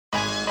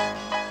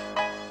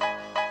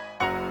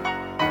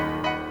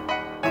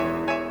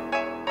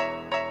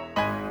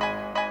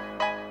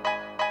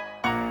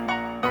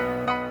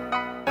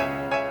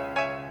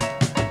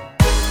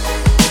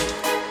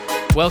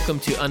Welcome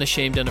to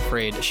Unashamed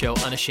Unafraid, a show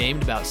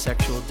unashamed about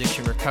sexual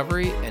addiction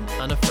recovery and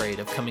unafraid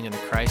of coming under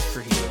Christ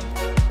for healing.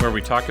 Where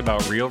we talk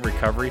about real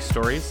recovery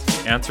stories,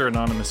 answer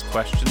anonymous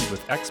questions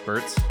with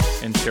experts,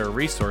 and share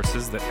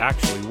resources that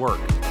actually work.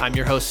 I'm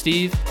your host,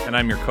 Steve. And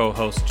I'm your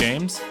co-host,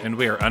 James, and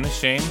we are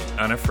unashamed,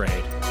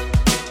 unafraid.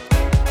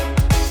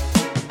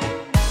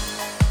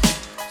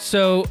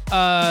 So,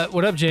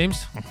 what up,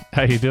 James?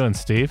 How you doing,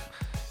 Steve?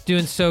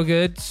 Doing so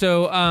good.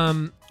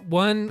 So,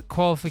 one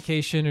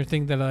qualification or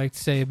thing that I like to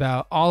say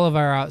about all of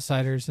our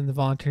outsiders and the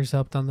volunteers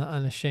helped on the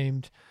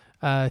Unashamed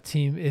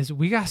team is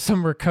we got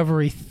some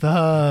recovery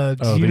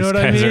thugs. Oh, you know what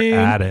I mean? these guys are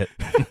at it.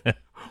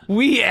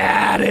 We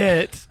at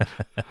it.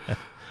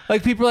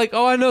 Like people are like,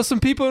 oh, I know some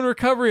people in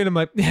recovery. And I'm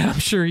like, yeah, I'm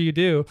sure you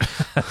do.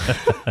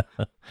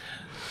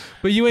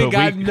 But you ain't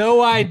got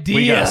no idea.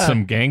 We got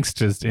some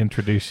gangsters to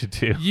introduce you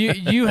to.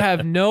 You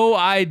have no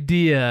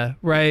idea,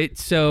 right?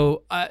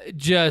 So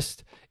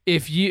just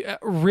if you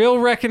real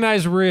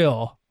recognize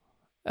real,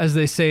 as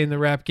they say in the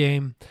rap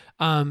game,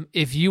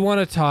 if you want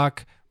to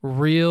talk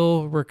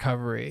real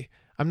recovery,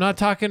 I'm not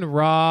talking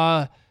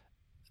raw,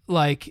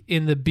 like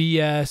in the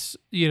BS,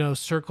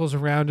 circles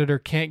around it or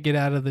can't get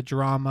out of the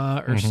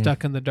drama or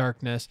stuck in the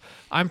darkness.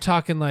 I'm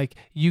talking like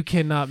you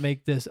cannot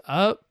make this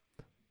up.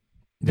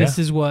 This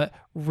is what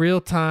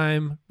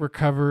real-time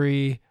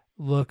recovery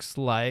looks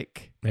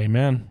like.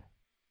 Amen.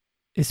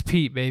 It's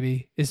Pete,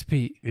 baby. It's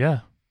Pete.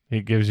 Yeah.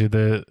 It gives you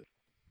the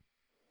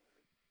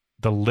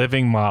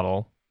living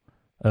model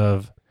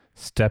of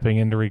stepping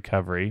into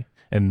recovery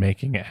and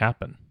making it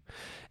happen.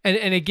 And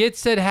it gets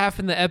said half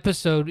in the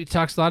episode. It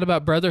talks a lot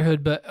about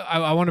brotherhood, but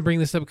I want to bring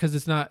this up because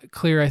it's not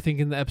clear, I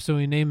think, in the episode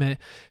we name it.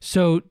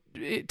 So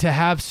to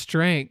have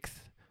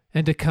strength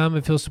and to come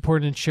and feel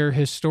supported and share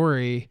his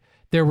story,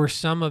 there were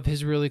some of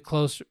his really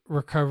close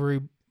recovery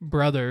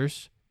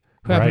brothers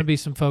who happen to be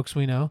some folks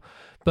we know,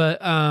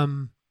 but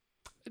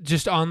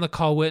just on the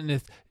call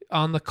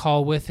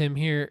with him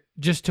here,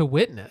 just to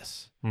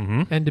witness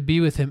and to be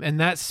with him. And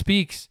that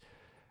speaks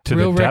to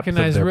real the depth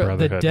recognize of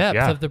the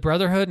depth of the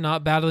brotherhood,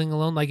 not battling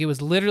alone. Like it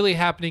was literally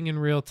happening in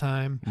real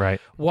time,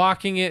 right?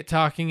 Walking it,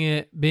 talking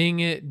it,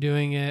 being it,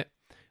 doing it.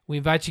 We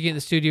invite you to get in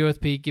the studio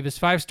with Pete. Give us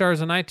 5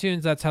 stars on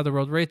iTunes. That's how the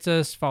world rates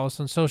us. Follow us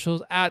on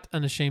socials at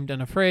Unashamed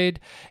Unafraid.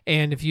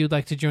 And if you'd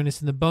like to join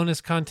us in the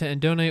bonus content and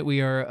donate,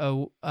 we are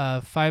a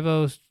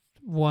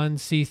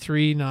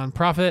 501c3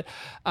 nonprofit,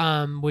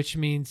 which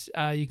means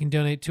you can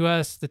donate to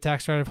us, the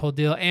tax write-off whole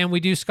deal. And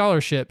we do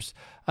scholarships.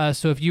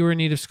 So if you are in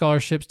need of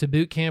scholarships to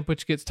boot camp,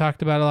 which gets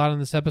talked about a lot in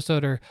this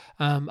episode, or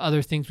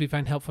other things we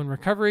find helpful in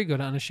recovery, go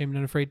to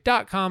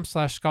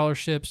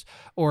unashamedunafraid.com/scholarships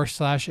or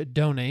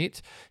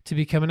 /donate to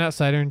become an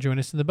outsider and join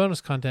us in the bonus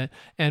content.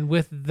 And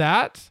with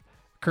that,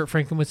 Kurt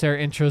Franklin would say our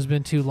intro has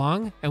been too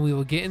long, and we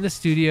will get in the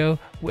studio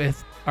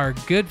with our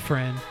good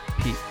friend,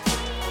 Pete.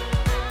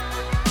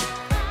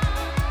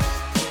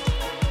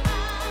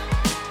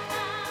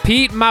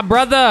 Pete, my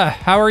brother,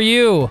 how are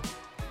you?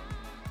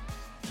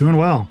 Doing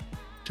well.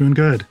 Doing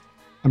good.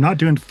 I'm not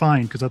doing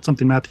fine because that's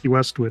something Matthew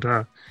West would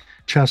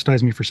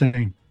chastise me for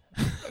saying.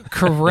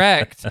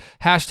 Correct.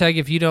 Hashtag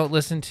if you don't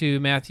listen to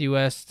Matthew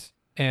West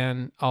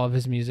and all of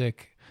his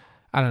music,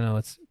 I don't know.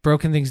 It's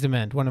Broken Things to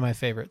Mend, one of my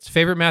favorites.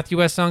 Favorite Matthew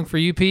West song for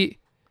you, Pete?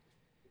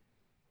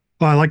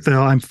 Well, I like the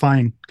I'm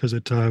fine because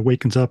it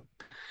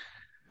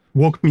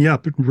woke me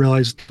up and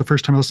realized the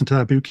first time I listened to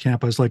that boot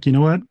camp, I was like, you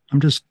know what? I'm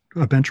just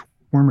a bench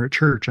warmer at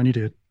church. I need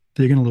to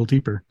dig in a little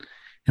deeper.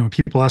 And when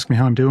people ask me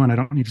how I'm doing, I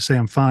don't need to say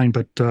I'm fine,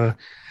 but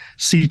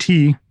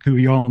CT, who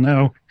you all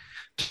know,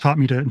 taught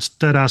me to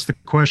instead ask the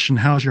question,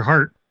 how's your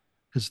heart?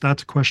 Because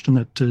that's a question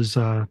that is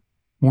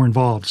more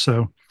involved.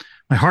 So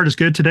my heart is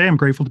good today. I'm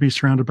grateful to be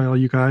surrounded by all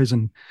you guys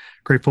and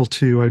grateful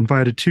to I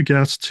invited 2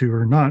 guests who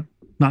are not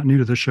new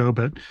to the show,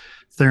 but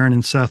Theron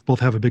and Seth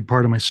both have a big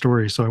part of my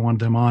story. So I wanted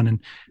them on. And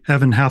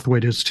Evan Hathaway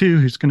does too,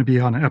 who's going to be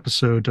on an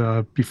episode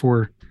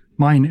before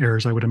mine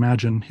airs, I would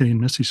imagine, Hitty and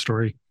Missy's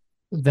story.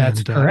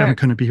 That's correct. Evan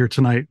couldn't be here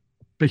tonight,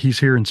 but he's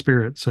here in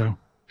spirit. So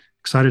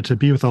excited to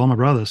be with all my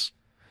brothers.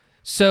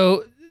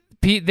 So,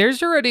 Pete,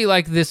 there's already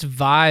like this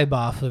vibe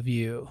off of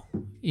you,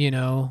 we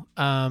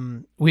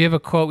have a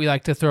quote we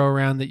like to throw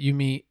around that you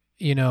meet,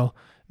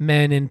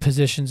 men in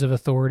positions of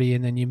authority,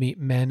 and then you meet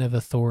men of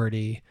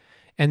authority.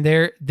 And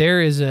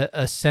there is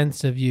a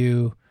sense of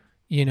you,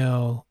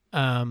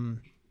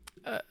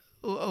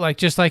 like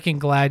just like in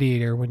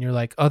Gladiator, when you're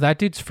like, oh, that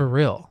dude's for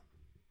real.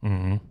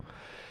 Mm-hmm.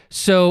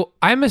 So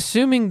I'm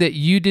assuming that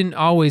you didn't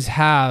always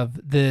have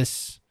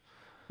this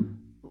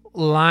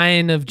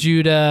Lion of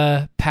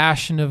Judah,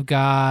 passion of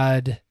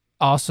God,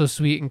 also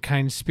sweet and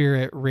kind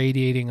spirit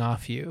radiating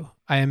off you.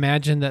 I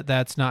imagine that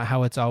that's not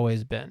how it's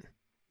always been.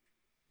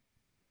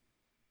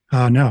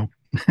 No.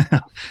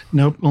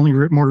 Nope. Only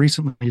more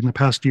recently, in the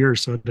past year or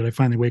so, did I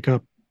finally wake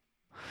up.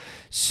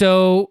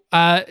 So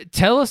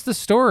tell us the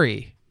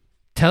story.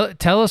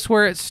 Tell us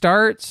where it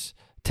starts.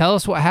 Tell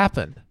us what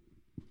happened.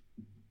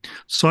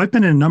 So I've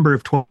been in a number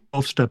of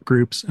 12-step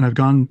groups, and I've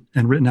gone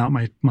and written out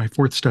my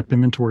 4th-step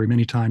inventory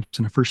many times,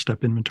 and a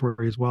 1st-step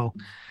inventory as well.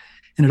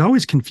 And it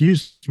always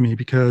confused me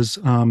because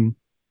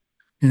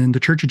in the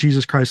Church of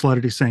Jesus Christ of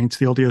Latter-day Saints,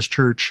 the LDS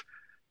Church,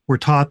 we're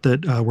taught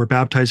that we're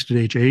baptized at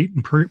age 8,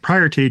 and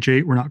prior to age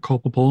 8, we're not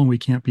culpable and we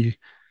can't be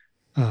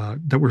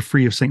that we're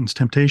free of Satan's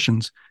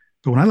temptations.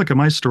 But when I look at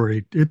my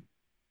story,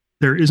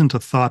 there isn't a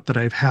thought that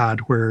I've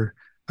had where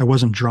I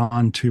wasn't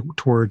drawn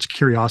towards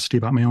curiosity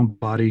about my own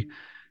body,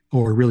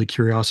 or really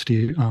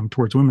curiosity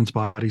towards women's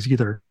bodies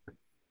either.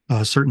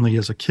 Certainly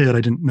as a kid,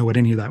 I didn't know what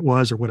any of that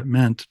was or what it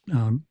meant.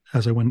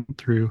 As I went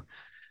through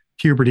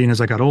puberty and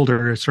as I got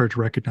older, I started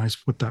to recognize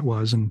what that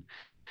was. And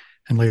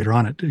later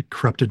on, it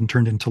corrupted and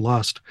turned into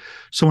lust.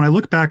 So when I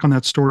look back on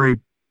that story,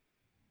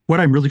 what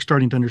I'm really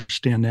starting to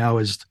understand now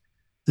is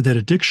that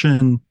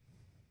addiction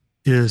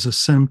is a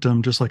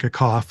symptom, just like a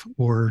cough,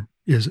 or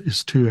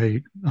is to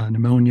a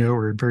pneumonia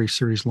or a very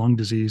serious lung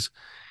disease.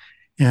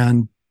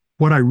 And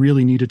what I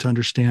really needed to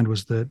understand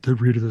was the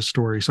root of the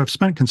story. So I've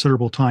spent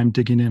considerable time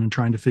digging in and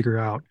trying to figure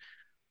out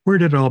where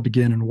did it all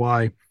begin and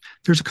why.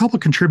 There's a couple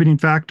of contributing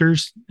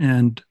factors,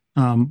 and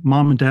mom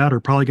and dad are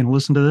probably going to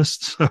listen to this.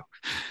 So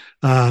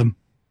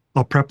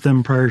I'll prep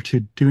them prior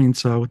to doing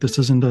so. This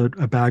isn't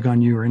a bag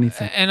on you or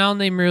anything. And I'll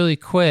name really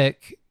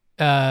quick,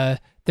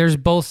 there's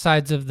both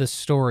sides of the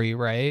story,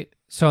 right?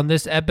 So on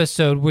this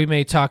episode, we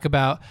may talk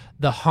about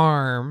the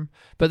harm,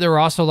 but there were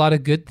also a lot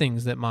of good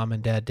things that mom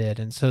and dad did.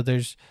 And so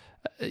there's,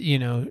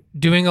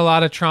 doing a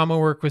lot of trauma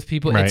work with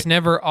people. Right. It's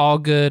never all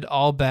good,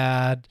 all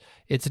bad.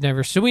 It's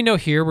never. So we know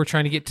here we're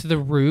trying to get to the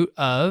root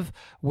of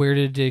where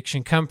did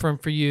addiction come from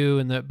for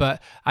you,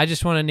 but I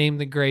just want to name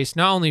the grace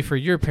not only for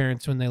your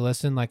parents when they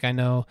listen, like I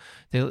know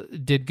they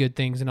did good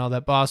things and all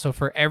that, but also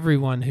for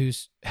everyone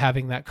who's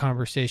having that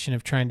conversation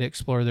of trying to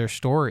explore their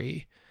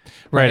story.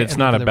 Right. It's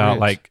not about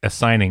roots. like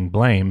assigning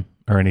blame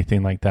or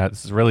anything like that.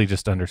 It's really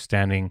just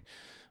understanding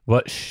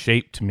what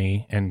shaped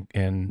me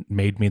and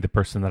made me the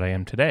person that I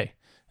am today.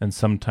 And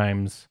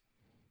sometimes,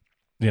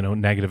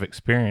 negative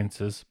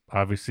experiences,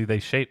 obviously they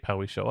shape how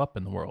we show up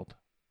in the world.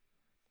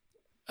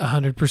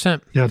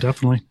 100%. Yeah,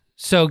 definitely.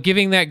 So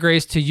giving that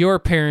grace to your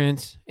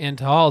parents and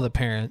to all the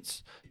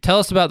parents, tell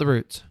us about the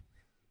roots.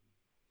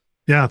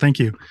 Yeah, thank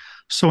you.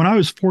 So when I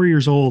was 4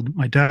 years old,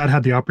 my dad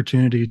had the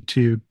opportunity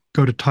to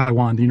go to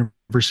Taiwan, the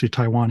University of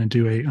Taiwan, and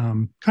do a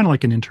kind of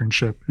like an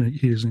internship.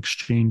 He was an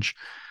exchange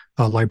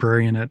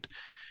librarian at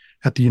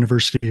the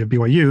University of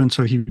BYU. And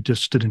so he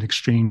just did an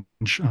exchange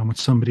with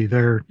somebody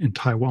there in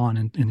Taiwan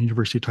in the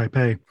University of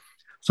Taipei.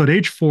 So at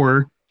age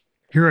 4,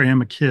 here I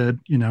am, a kid,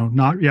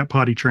 not yet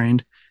potty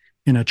trained,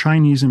 in a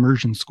Chinese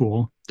immersion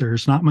school.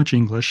 There's not much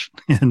English.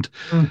 And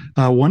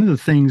one of the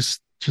things,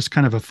 just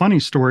kind of a funny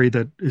story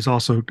that is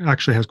also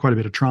actually has quite a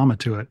bit of trauma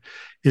to it,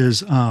 is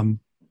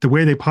the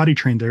way they potty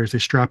train there is they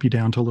strap you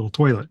down to a little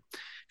toilet.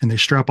 And they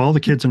strap all the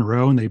kids in a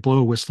row and they blow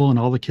a whistle and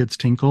all the kids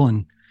tinkle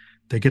and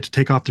they get to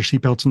take off their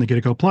seatbelts and they get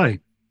to go play.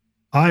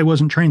 I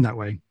wasn't trained that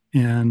way.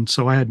 And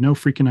so I had no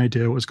freaking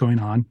idea what was going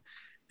on.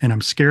 And I'm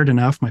scared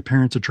enough. My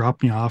parents had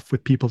dropped me off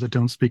with people that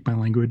don't speak my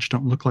language,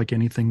 don't look like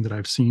anything that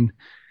I've seen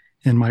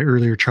in my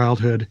earlier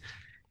childhood.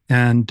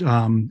 And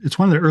it's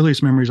one of the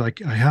earliest memories I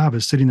have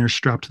is sitting there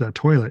strapped to that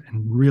toilet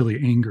and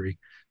really angry,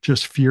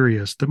 just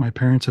furious that my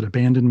parents had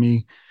abandoned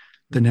me,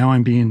 that now I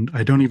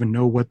don't even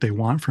know what they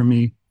want from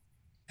me.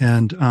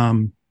 And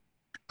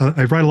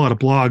I write a lot of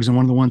blogs, and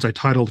one of the ones I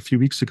titled a few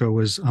weeks ago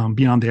was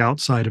Beyond the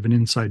Outside of an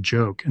Inside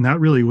Joke. And that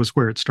really was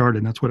where it started,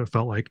 and that's what it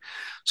felt like.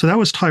 So that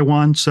was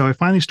Taiwan. So I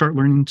finally start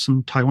learning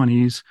some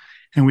Taiwanese,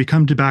 and we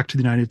come back to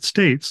the United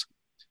States.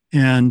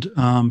 And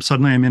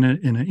suddenly I'm in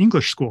an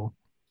English school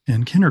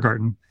in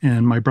kindergarten.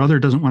 And my brother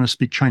doesn't want to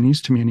speak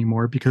Chinese to me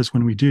anymore because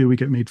when we do, we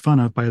get made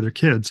fun of by other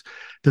kids.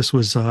 This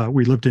was,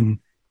 we lived in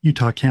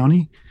Utah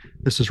County.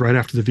 This is right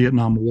after the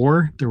Vietnam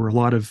War. There were a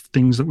lot of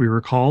things that we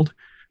were called,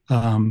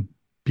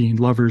 being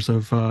lovers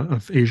of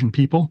Asian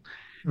people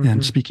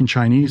and speaking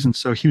Chinese. And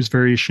so he was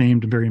very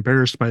ashamed and very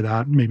embarrassed by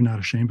that. Maybe not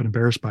ashamed, but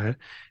embarrassed by it.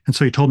 And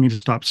so he told me to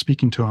stop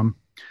speaking to him.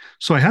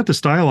 So I had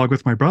this dialogue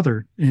with my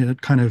brother,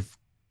 kind of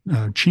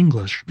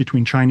Chinglish,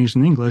 between Chinese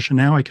and English. And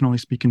now I can only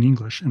speak in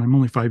English, and I'm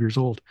only 5 years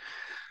old.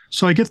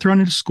 So I get thrown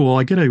into school.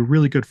 I get a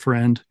really good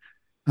friend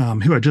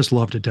who I just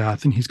love to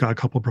death. And he's got a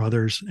couple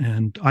brothers,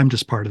 and I'm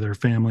just part of their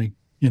family.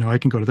 I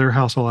can go to their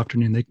house all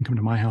afternoon. They can come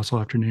to my house all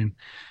afternoon.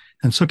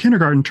 And so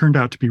kindergarten turned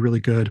out to be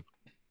really good.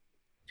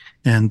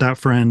 And that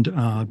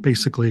friend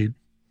basically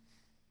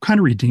kind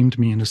of redeemed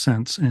me in a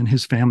sense, and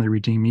his family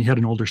redeemed me. He had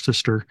an older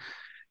sister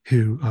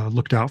who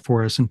looked out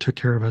for us and took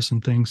care of us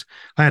and things.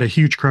 I had a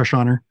huge crush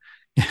on her.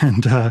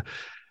 And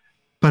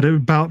but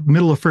about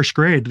middle of first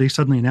grade, they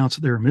suddenly announced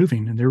that they were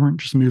moving, and they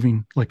weren't just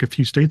moving like a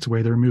few states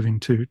away. They were moving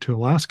to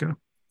Alaska.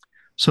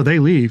 So they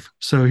leave.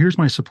 So here's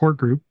my support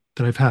group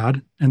that I've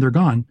had, and they're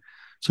gone.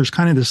 So there's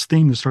kind of this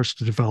theme that starts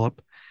to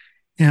develop.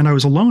 And I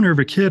was a loner of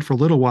a kid for a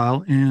little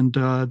while. And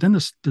then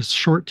this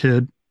short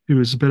kid who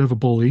was a bit of a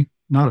bully,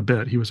 not a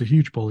bit, he was a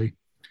huge bully.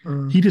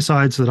 He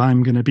decides that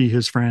I'm going to be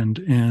his friend.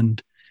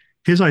 And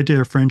his idea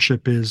of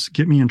friendship is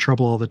get me in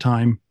trouble all the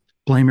time,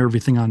 blame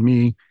everything on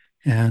me.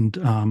 And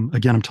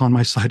again, I'm telling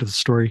my side of the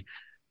story,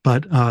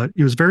 but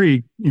it was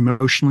very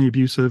emotionally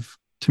abusive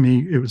to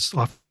me. It was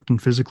often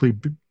physically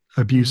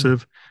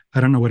abusive.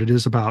 I don't know what it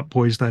is about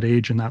boys that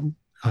age in that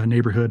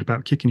neighborhood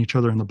about kicking each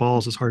other in the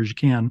balls as hard as you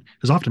can,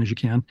 as often as you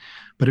can.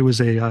 But it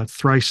was a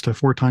thrice to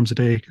 4 times a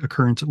day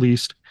occurrence at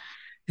least.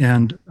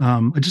 And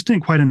I just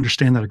didn't quite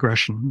understand that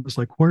aggression. It was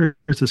like, where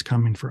is this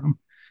coming from?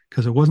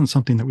 Because it wasn't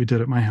something that we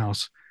did at my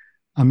house.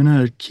 I'm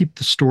going to keep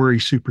the story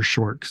super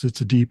short because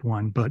it's a deep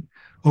one. But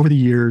over the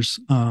years,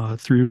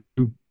 through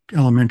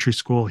elementary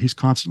school, he's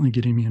constantly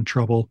getting me in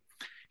trouble.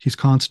 He's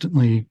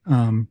constantly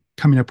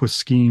coming up with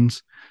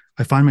schemes.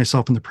 I find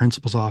myself in the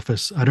principal's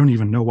office. I don't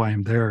even know why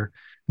I'm there.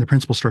 And the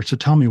principal starts to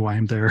tell me why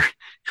I'm there.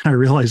 And I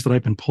realize that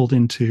I've been pulled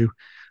into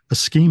a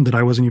scheme that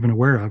I wasn't even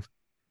aware of.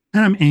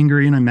 And I'm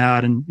angry and I'm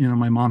mad. And,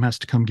 my mom has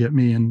to come get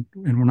me and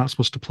we're not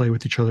supposed to play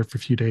with each other for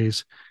a few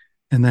days.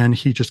 And then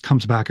he just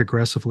comes back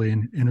aggressively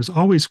and is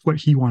always what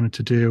he wanted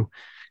to do.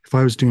 If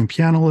I was doing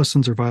piano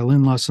lessons or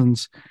violin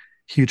lessons,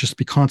 he would just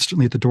be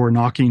constantly at the door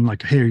knocking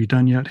like, hey, are you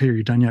done yet? Hey, are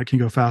you done yet? Can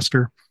you go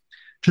faster?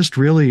 Just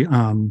really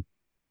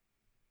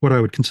what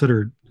I would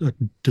consider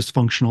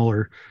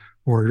dysfunctional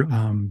or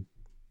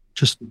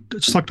just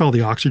sucked all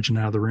the oxygen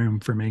out of the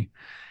room for me.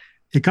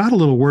 It got a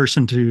little worse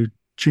into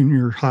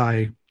junior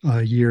high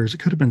years. It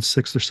could have been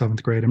 6th or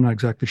 7th grade. I'm not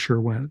exactly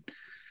sure what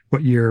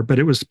year, but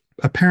it was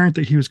apparent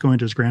that he was going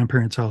to his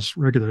grandparents' house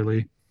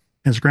regularly.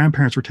 And his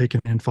grandparents were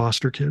taking in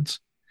foster kids.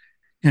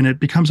 And it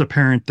becomes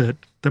apparent that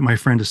my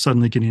friend is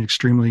suddenly getting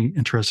extremely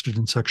interested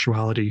in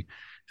sexuality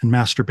and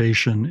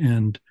masturbation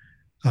and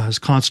is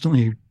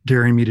constantly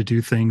daring me to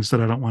do things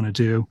that I don't want to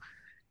do.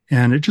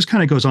 And it just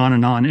kind of goes on.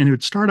 And it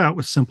would start out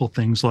with simple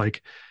things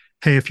like,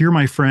 hey, if you're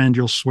my friend,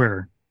 you'll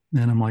swear.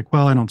 And I'm like,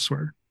 well, I don't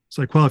swear. It's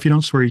like, well, if you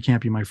don't swear, you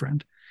can't be my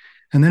friend.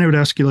 And then it would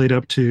escalate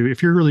up to,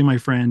 if you're really my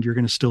friend, you're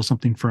going to steal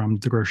something from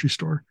the grocery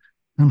store.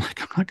 And I'm like,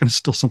 I'm not going to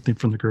steal something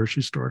from the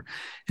grocery store.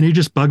 And he'd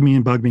just bug me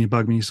and bug me and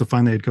bug me. So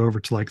finally I'd go over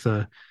to like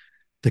the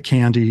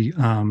candy,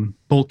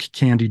 bulk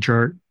candy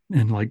jar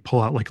and like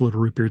pull out like a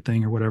little root beer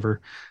thing or whatever.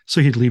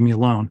 So he'd leave me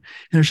alone. And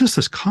there's just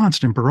this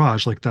constant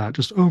barrage like that,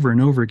 just over and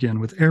over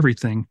again with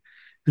everything.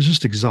 It's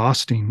just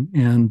exhausting.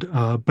 And,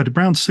 but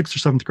around 6th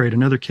or 7th grade,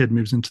 another kid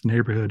moves into the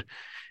neighborhood.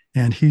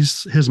 And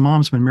his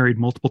mom's been married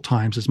multiple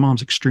times. His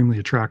mom's extremely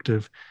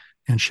attractive,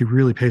 and she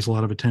really pays a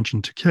lot of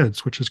attention to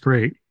kids, which is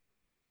great.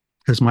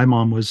 Because my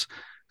mom was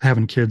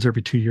having kids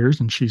every 2 years,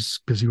 and she's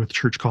busy with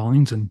church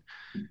callings and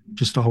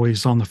just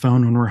always on the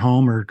phone when we're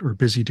home or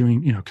busy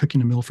doing,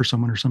 cooking a meal for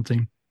someone or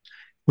something,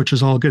 which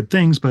is all good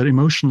things. But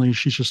emotionally,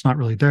 she's just not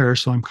really there.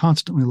 So I'm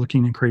constantly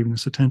looking and craving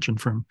this attention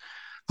from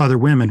other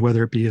women,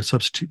 whether it be a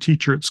substitute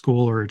teacher at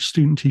school or a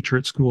student teacher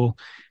at school.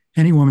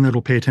 Any woman that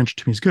will pay attention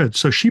to me is good.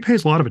 So she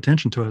pays a lot of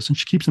attention to us and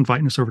she keeps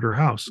inviting us over to her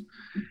house.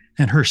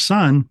 And her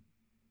son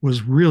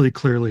was really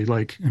clearly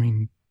like,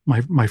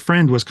 my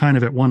friend was kind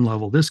of at one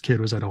level. This kid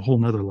was at a whole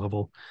nother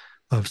level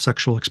of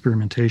sexual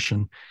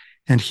experimentation.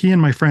 And he and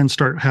my friend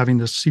start having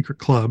this secret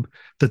club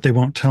that they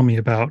won't tell me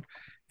about.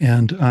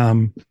 And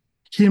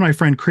he and my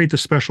friend create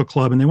this special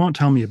club and they won't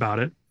tell me about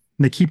it.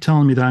 And they keep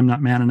telling me that I'm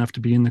not man enough to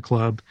be in the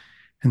club.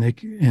 And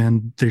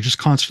they just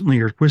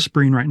constantly are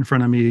whispering right in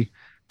front of me.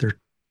 They're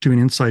doing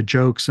inside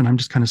jokes. And I'm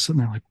just kind of sitting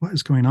there like, what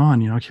is going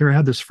on? Here I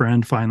had this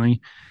friend finally,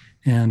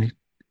 and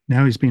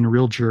now he's being a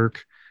real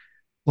jerk.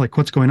 Like,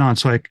 what's going on?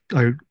 So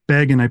I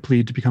beg and I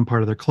plead to become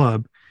part of their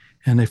club.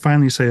 And they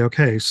finally say,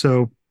 okay,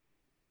 so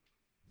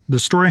the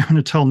story I'm going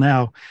to tell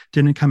now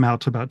didn't come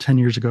out to about 10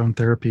 years ago in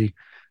therapy.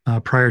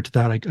 Prior to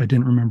that, I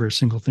didn't remember a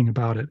single thing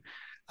about it.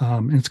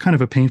 And it's kind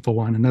of a painful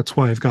one. And that's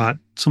why I've got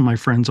some of my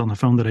friends on the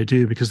phone that I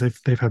do, because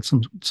they've had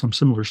some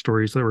similar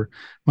stories that were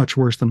much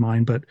worse than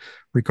mine. But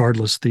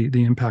regardless,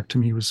 the impact to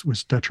me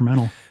was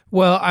detrimental.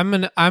 Well, I'm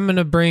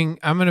gonna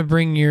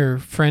bring your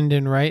friend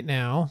in right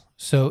now.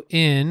 So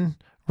in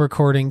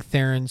recording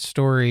Theron's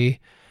story,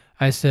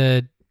 I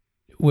said,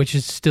 which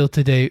is still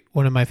to date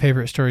one of my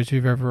favorite stories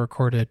we've ever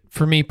recorded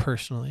for me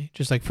personally,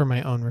 just like for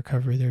my own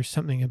recovery. There's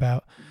something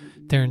about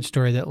Theron's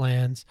story that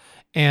lands.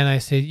 And I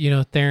said,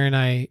 Theron,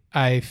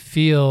 I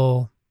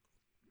feel,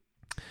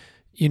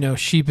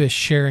 sheepish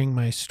sharing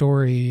my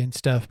story and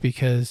stuff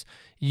because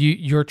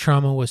your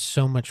trauma was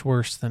so much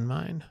worse than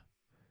mine.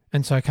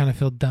 And so I kind of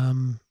feel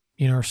dumb,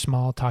 or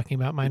small talking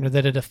about mine, or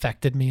that it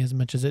affected me as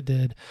much as it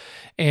did.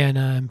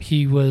 And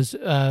he was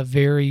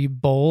very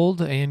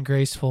bold and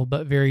graceful,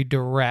 but very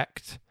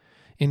direct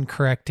in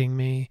correcting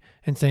me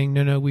and saying,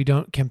 no, we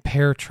don't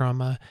compare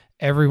trauma.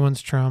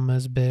 Everyone's trauma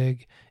is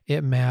big.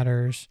 It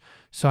matters.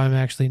 So I'm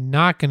actually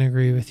not going to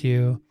agree with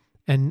you,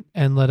 and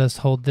let us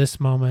hold this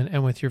moment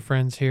and with your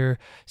friends here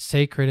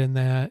sacred in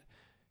that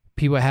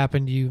what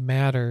happened to you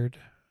mattered,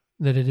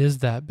 that it is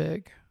that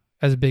big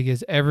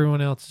as everyone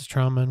else's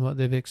trauma and what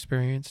they've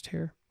experienced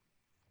here.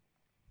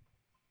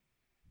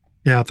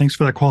 Yeah, thanks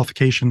for that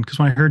qualification. Because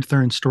when I heard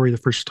Theron's story the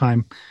first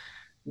time,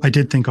 I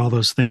did think all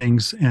those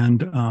things.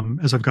 And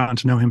as I've gotten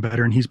to know him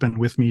better, and he's been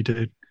with me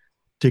to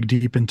dig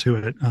deep into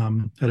it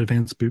at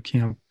Advanced Boot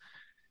Camp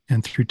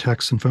and through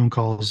texts and phone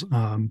calls,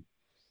 my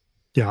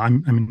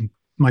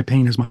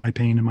pain is my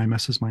pain and my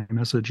mess is my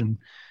message. And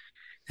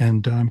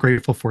And I'm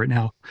grateful for it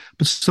now.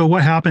 But so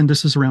what happened?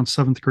 This is around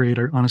seventh grade.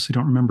 I honestly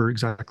don't remember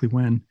exactly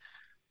when.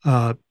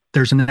 Uh,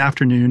 there's an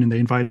afternoon, and they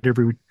invite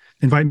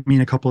me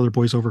and a couple other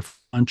boys over for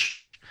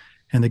lunch,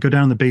 and they go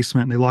down in the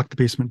basement and they lock the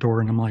basement door,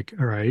 and I'm like,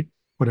 all right,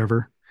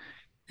 whatever.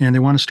 And they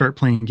want to start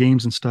playing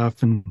games and stuff,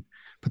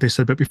 but they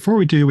said, but before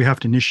we do, we have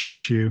to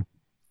initiate you.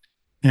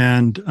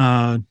 And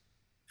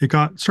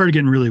started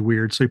getting really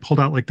weird. So he pulled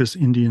out like this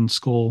Indian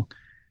skull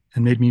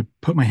and made me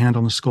put my hand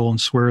on the skull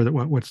and swear that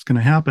what's going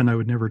to happen, I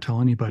would never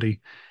tell anybody,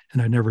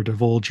 and I'd never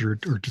divulge or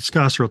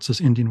discuss, or else this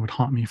Indian would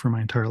haunt me for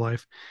my entire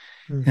life.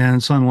 Mm.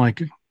 And so I'm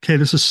like, okay,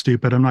 this is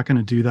stupid. I'm not going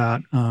to do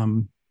that.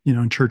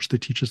 In church they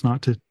teach us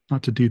not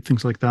to do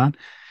things like that.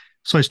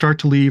 So I start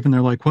to leave, and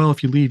they're like, well,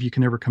 if you leave, you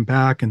can never come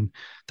back. And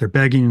they're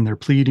begging and they're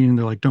pleading, and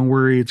they're like, don't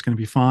worry, it's going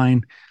to be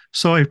fine.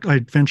 So I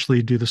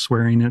eventually do the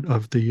swearing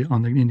on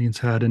the Indian's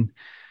head. And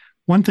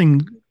one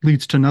thing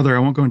leads to another. I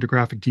won't go into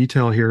graphic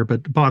detail here,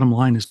 but the bottom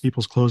line is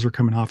people's clothes are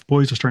coming off.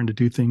 Boys are starting to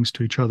do things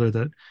to each other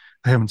that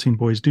I haven't seen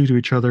boys do to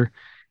each other.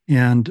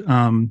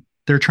 And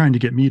they're trying to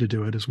get me to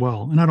do it as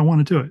well. And I don't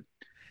want to do it.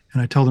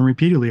 And I tell them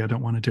repeatedly, I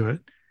don't want to do it.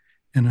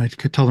 And I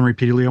could tell them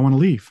repeatedly, I want to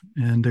leave.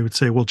 And they would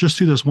say, well, just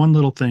do this one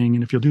little thing.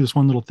 And if you'll do this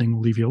one little thing,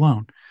 we'll leave you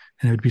alone.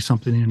 And it would be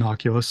something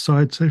innocuous. So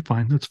I'd say,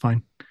 fine, that's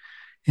fine.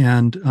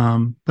 And,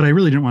 but I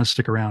really didn't want to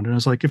stick around. And I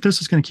was like, if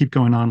this is going to keep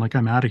going on, like,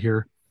 I'm out of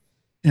here.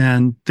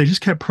 And they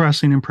just kept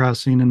pressing and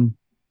pressing. And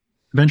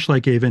eventually I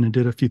gave in and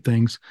did a few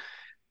things.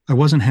 I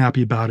wasn't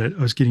happy about it.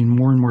 I was getting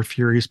more and more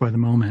furious by the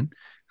moment.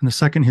 And the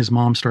second his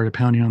mom started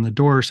pounding on the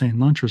door saying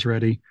lunch was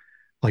ready,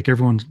 like,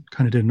 everyone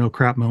kind of did a no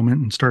crap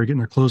moment and started getting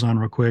their clothes on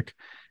real quick.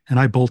 And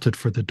I bolted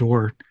for the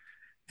door,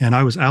 and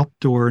I was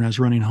outdoor and I was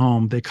running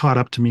home. They caught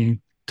up to me,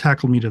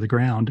 tackled me to the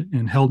ground,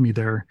 and held me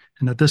there.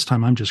 And at this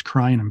time I'm just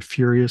crying. I'm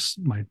furious.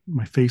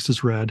 My face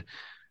is red.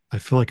 I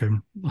feel like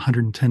I'm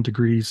 110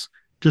 degrees,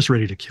 just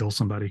ready to kill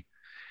somebody.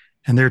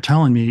 And they're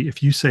telling me,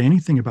 if you say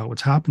anything about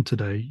what's happened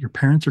today, your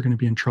parents are going to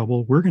be in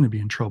trouble. We're going to be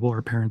in trouble.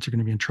 Our parents are going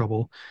to be in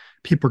trouble.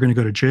 People are going to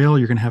go to jail.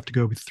 You're going to have to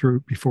go through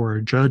before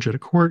a judge at a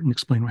court and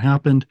explain what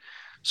happened.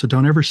 So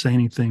don't ever say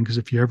anything, because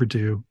if you ever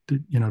do,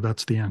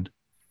 that's the end.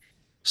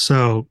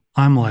 So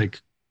I'm like,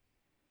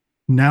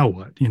 now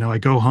what? I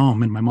go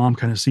home and my mom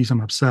kind of sees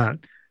I'm upset.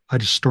 I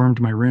just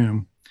stormed my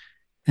room,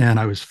 and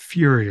I was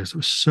furious. I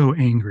was so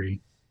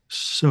angry,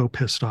 so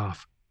pissed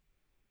off.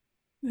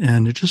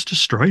 And it just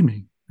destroyed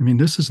me. I mean,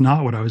 this is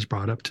not what I was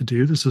brought up to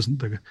do. This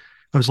isn't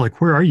I was like,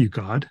 where are you,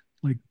 God?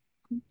 Like,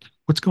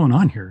 what's going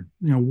on here?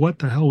 What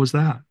the hell was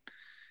that?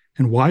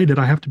 And why did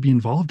I have to be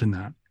involved in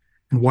that?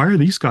 And why are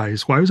these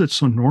guys, why was it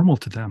so normal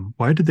to them?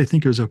 Why did they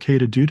think it was okay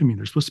to do to me?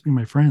 They're supposed to be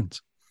my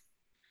friends.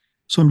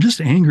 So I'm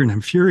just angry and I'm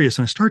furious,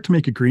 and I start to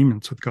make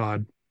agreements with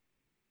God.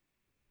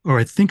 Or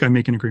I think I'm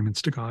making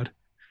agreements to God.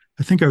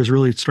 I think I was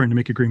really starting to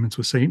make agreements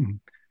with Satan.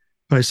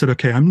 But I said,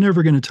 okay, I'm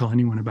never going to tell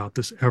anyone about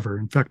this ever.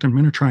 In fact, I'm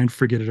going to try and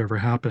forget it ever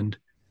happened.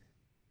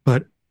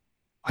 But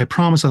I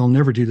promise I'll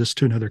never do this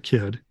to another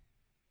kid.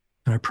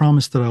 And I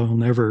promise that I will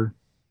never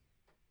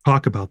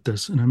talk about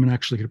this. And I'm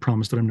actually going to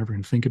promise that I'm never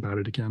going to think about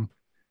it again.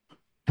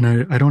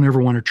 And I don't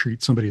ever want to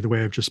treat somebody the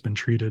way I've just been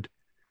treated.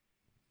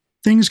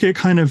 Things get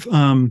kind of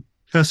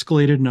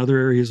escalated in other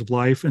areas of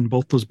life, and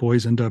both those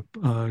boys end up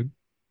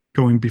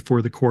going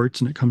before the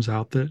courts, and it comes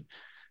out that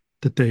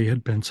they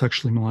had been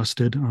sexually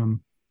molested.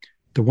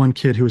 The one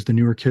kid, who was the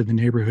newer kid in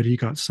the neighborhood, he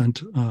got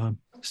sent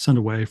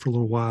away for a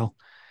little while.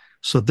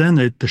 So then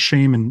the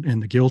shame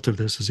and the guilt of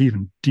this is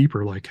even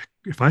deeper. Like,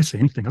 if I say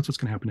anything, that's what's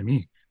going to happen to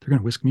me. They're going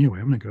to whisk me away.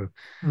 I'm going to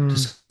go to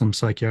some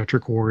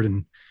psychiatric ward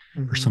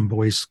or some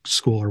boys'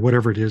 school or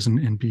whatever it is,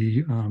 and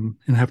be and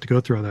have to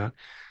go through all that.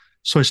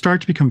 So I start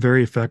to become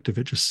very effective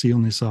at just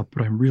sealing this up,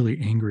 but I'm really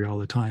angry all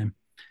the time.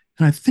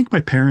 And I think my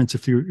parents,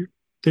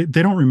 they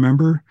don't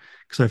remember,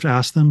 because I've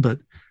asked them, but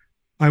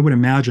I would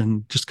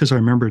imagine, just because I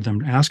remembered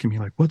them asking me,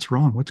 like, what's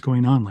wrong? What's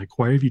going on? Like,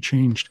 why have you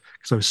changed?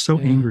 Because I was so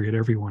angry at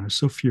everyone. I was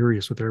so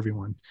furious with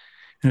everyone.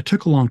 And it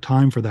took a long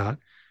time for that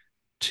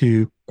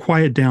to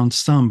quiet down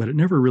some, but it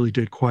never really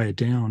did quiet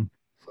down.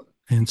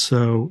 And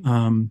so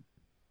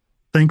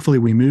thankfully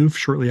we moved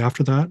shortly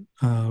after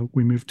that.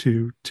 We moved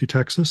to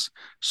Texas.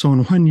 So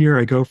in 1 year,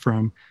 I go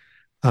from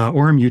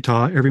Orem,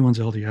 Utah, everyone's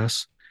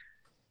LDS.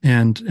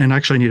 And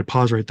actually I need to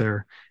pause right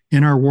there.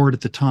 In our ward at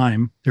the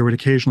time, there would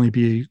occasionally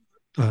be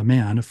a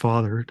man, a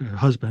father, a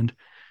husband,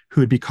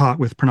 who would be caught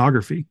with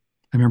pornography.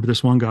 I remember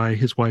this one guy,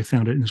 his wife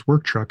found it in his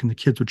work truck, and the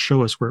kids would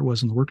show us where it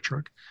was in the work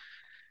truck.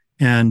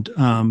 And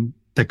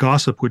that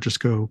gossip would just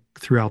go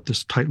throughout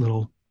this tight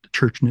little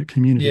church-knit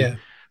community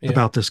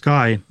about this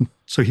guy.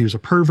 So he was a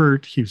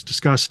pervert. He was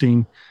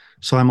disgusting.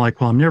 So I'm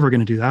like, well, I'm never going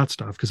to do that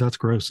stuff, because that's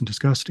gross and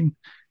disgusting,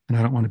 and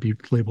I don't want to be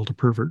labeled a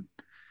pervert.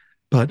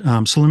 But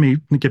so let me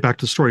get back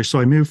to the story. So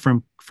I moved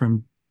from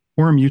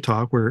Orem,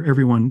 Utah, where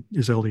everyone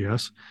is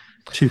LDS,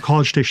 to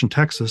College Station,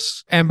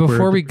 Texas. And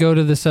before we go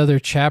to this other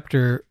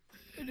chapter,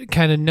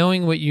 kind of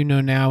knowing what you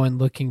know now and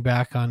looking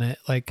back on it,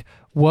 like,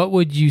 what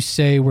would you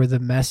say were the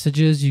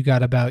messages you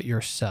got about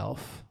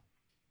yourself?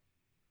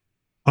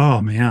 Oh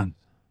man,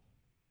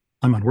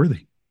 I'm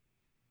unworthy.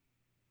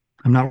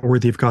 I'm not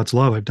worthy of God's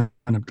love.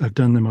 I've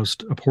done the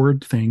most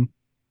abhorred thing,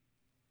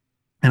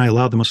 and I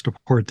allowed the most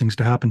abhorred things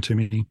to happen to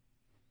me.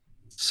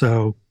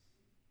 So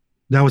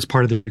that was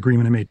part of the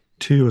agreement I made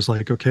too. Is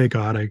like, okay,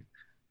 God, I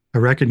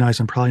recognize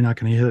I'm probably not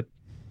going to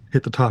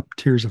hit the top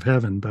tiers of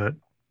heaven, but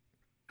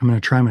I'm going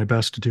to try my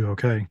best to do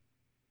okay.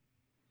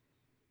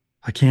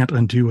 I can't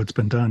undo what's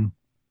been done.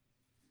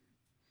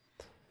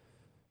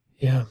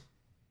 Yeah.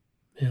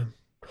 Yeah.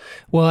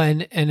 Well,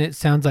 and it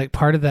sounds like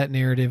part of that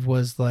narrative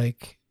was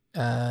like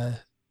that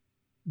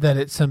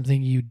it's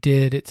something you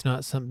did, it's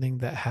not something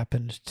that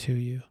happened to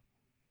you.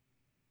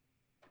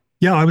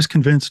 Yeah, I was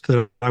convinced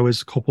that I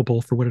was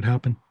culpable for what had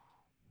happened.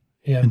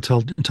 Yeah.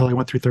 Until I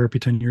went through therapy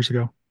 10 years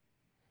ago.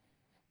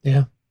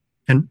 Yeah.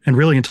 And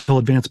really until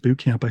advanced boot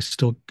camp, I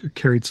still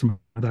carried some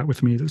of that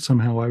with me, that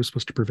somehow I was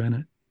supposed to prevent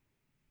it.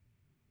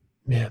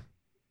 Yeah.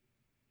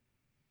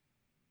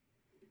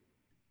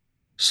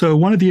 So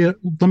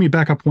let me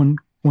back up one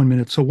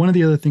minute. So one of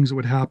the other things that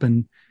would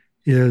happen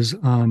is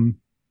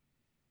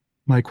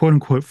my quote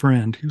unquote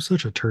friend, who's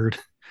such a turd,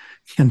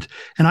 and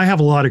I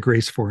have a lot of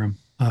grace for him.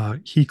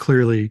 He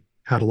clearly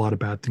had a lot of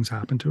bad things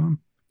happen to him.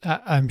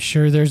 I'm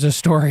sure there's a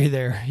story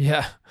there.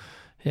 Yeah.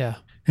 Yeah.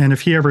 And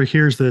if he ever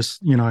hears this,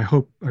 I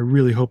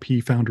really hope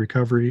he found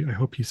recovery. I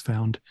hope he's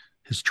found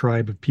his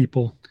tribe of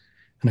people,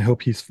 and I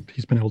hope he's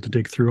been able to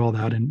dig through all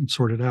that and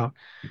sort it out.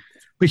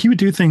 But he would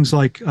do things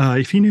like,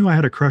 if he knew I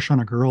had a crush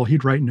on a girl,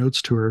 he'd write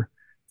notes to her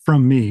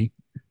from me,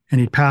 and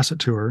he'd pass it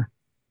to her.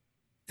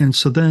 And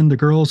so then the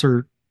girls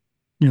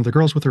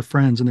with her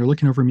friends, and they're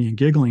looking over me and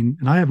giggling,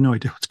 and I have no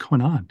idea what's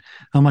going on.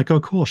 I'm like, oh,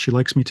 cool, she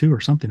likes me too,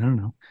 or something. I don't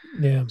know.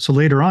 Yeah. So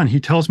later on,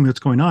 he tells me what's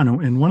going on,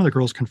 and one of the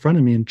girls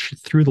confronted me, and she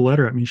threw the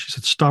letter at me. She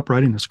said, "Stop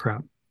writing this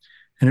crap,"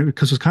 and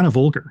because it was kind of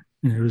vulgar.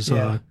 It was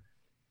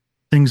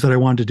things that I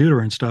wanted to do to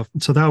her and stuff.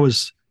 And so that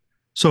was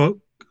so.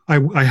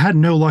 I had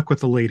no luck with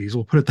the ladies,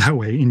 we'll put it that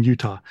way, in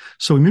Utah.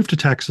 So we moved to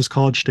Texas,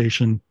 College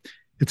Station.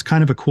 It's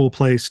kind of a cool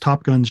place.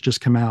 Top Gun's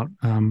just come out.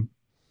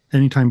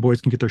 Anytime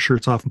boys can get their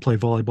shirts off and play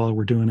volleyball,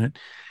 we're doing it.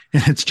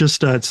 And it's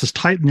just it's this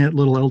tight knit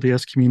little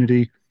LDS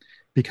community,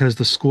 because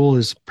the school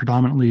is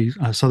predominantly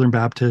Southern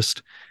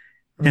Baptist,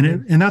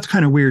 and that's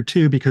kind of weird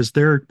too, because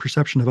their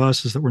perception of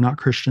us is that we're not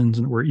Christians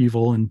and that we're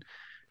evil, and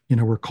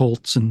we're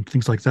cults and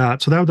things like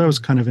that. So that was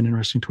kind of an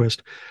interesting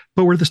twist.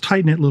 But we're this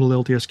tight knit little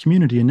LDS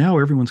community, and now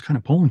everyone's kind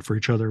of pulling for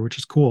each other, which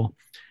is cool.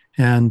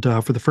 And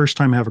for the first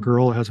time, I have a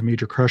girl that has a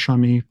major crush on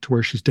me, to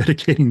where she's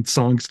dedicating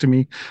songs to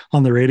me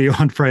on the radio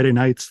on Friday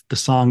nights. The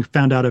song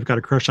 "Found Out I've Got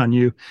a Crush on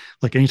You,"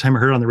 like anytime I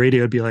heard it on the radio,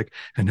 it'd be like,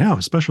 "And now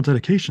a special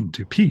dedication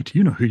to Pete.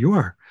 You know who you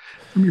are.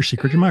 I'm your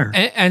secret admirer."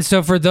 And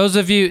so for those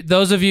of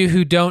you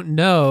who don't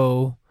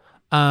know,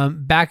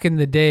 back in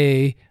the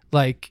day,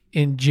 like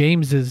in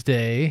James's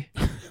day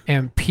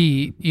and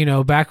Pete,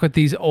 back with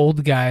these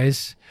old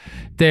guys,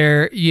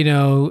 there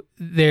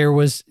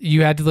was,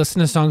 you had to listen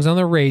to songs on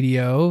the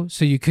radio,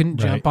 so you couldn't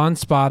jump on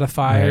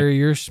Spotify or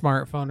your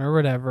smartphone or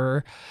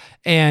whatever.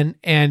 And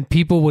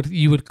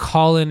you would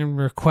call in and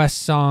request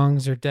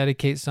songs or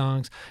dedicate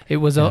songs. It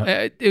was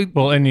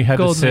and you had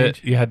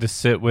to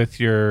sit with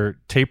your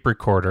tape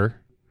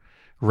recorder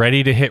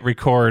ready to hit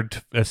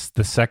record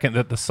the second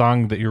that the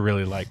song that you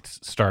really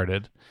liked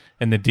started,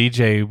 and the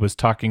DJ was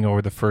talking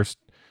over the first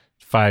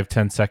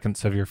 5-10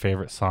 seconds of your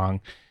favorite song,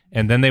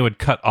 and then they would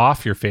cut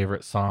off your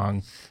favorite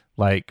song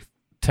like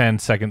 10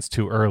 seconds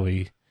too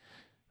early.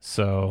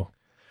 So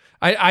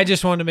I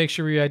just wanted to make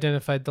sure we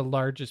identified the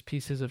largest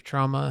pieces of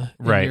trauma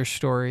in your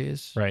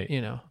stories. Right.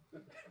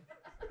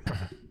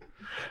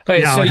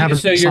 Okay, I have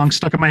a song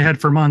stuck in my head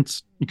for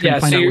months. You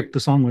couldn't find out what the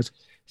song was.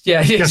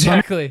 Yeah,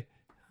 exactly.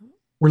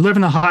 We're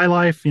living a high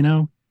life,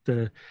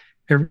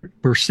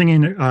 we're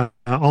singing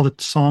all the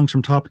songs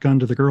from Top Gun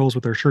to the girls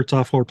with their shirts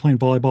off while we're playing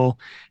volleyball.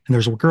 And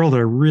there's a girl that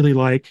I really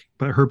like,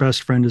 but her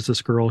best friend is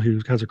this girl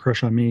who has a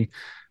crush on me.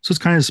 So it's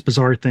kind of this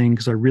bizarre thing,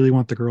 because I really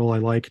want the girl I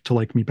like to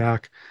like me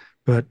back,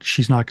 but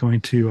she's not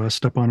going to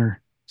step on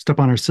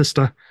her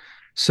sister.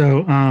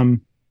 So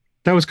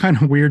that was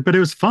kind of weird, but it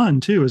was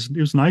fun too. It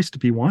was nice to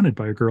be wanted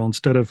by a girl,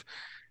 instead of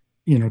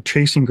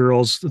chasing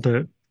girls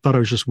that thought I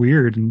was just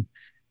weird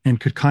and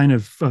could kind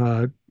of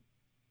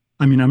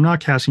I'm not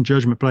casting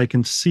judgment, but I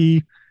can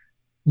see,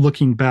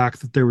 looking back,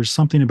 that there was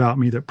something about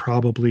me that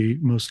probably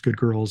most good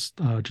girls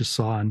just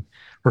saw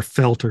or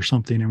felt or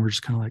something, and we're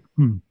just kind of like,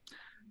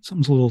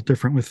 something's a little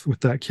different with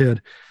that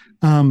kid,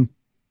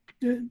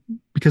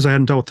 because I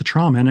hadn't dealt with the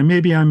trauma. And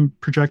maybe I'm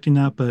projecting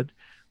that, but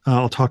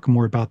I'll talk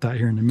more about that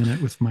here in a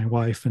minute with my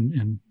wife,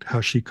 and how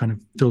she kind of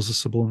feels the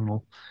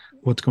subliminal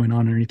what's going on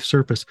underneath the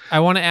surface.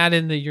 I want to add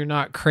in that you're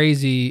not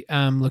crazy.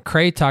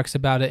 Lecrae talks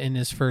about it in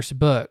his first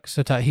book.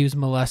 So he was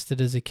molested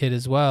as a kid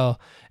as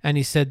well. And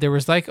he said there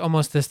was like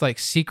almost this like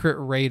secret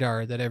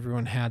radar that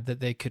everyone had that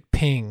they could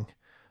ping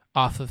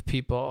off of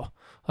people.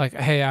 Like,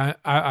 hey,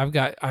 I've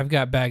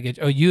got baggage.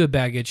 Oh, you have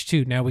baggage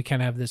too. Now we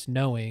kind of have this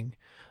knowing,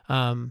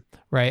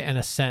 right? And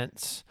a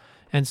sense.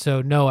 And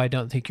so, no, I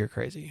don't think you're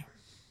crazy.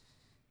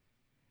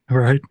 All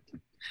right.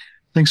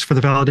 Thanks for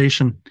the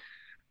validation.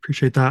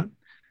 Appreciate that.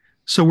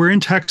 So we're in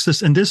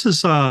Texas, and this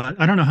is, I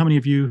don't know how many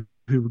of you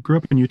who grew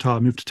up in Utah,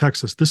 moved to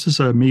Texas, this is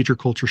a major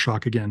culture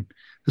shock again.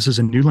 This is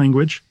a new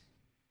language.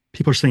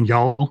 People are saying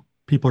y'all.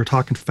 People are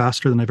talking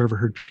faster than I've ever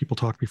heard people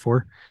talk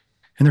before.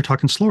 And they're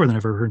talking slower than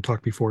I've ever heard them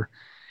talk before.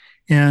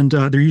 And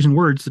they're using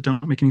words that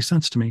don't make any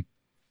sense to me.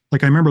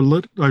 Like I remember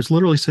I was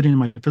literally sitting in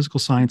my physical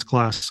science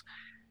class,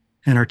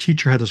 and our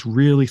teacher had this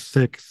really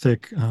thick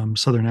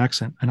Southern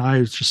accent. And I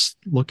was just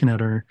looking at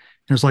her,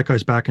 and it was like I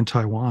was back in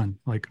Taiwan.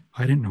 Like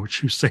I didn't know what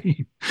she was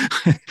saying.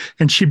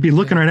 And she'd be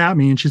looking right at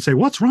me and she'd say,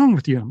 "What's wrong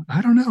with you?"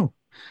 I don't know.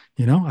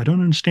 I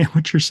don't understand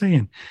what you're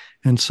saying.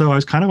 And so I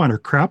was kind of on her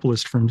crap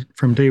list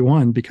from day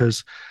one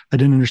because I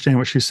didn't understand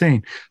what she's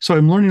saying. So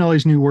I'm learning all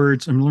these new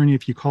words. I'm learning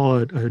if you call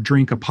a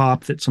drink a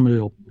pop, that somebody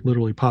will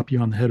literally pop you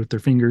on the head with their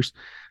fingers.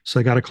 So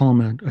I got to call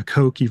them a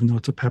Coke, even though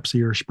it's a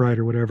Pepsi or a Sprite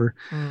or whatever.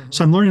 Mm-hmm.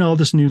 So I'm learning all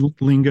this new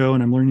lingo,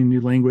 and I'm learning new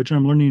language, and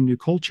I'm learning a new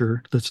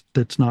culture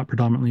that's not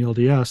predominantly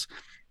LDS.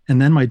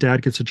 And then my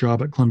dad gets a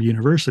job at Columbia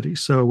University.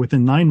 So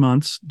within 9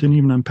 months, didn't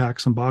even unpack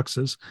some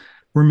boxes,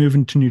 we're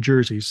moving to New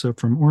Jersey. So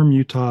from Orem,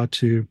 Utah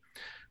to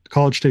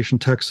College Station,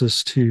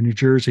 Texas to New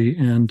Jersey.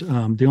 And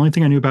the only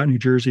thing I knew about New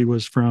Jersey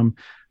was from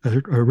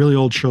a really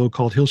old show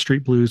called Hill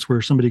Street Blues,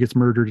 where somebody gets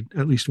murdered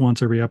at least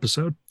once every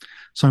episode.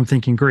 So I'm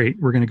thinking, great,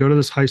 we're going to go to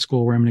this high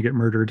school where I'm going to get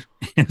murdered,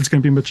 and it's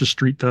going to be a bunch of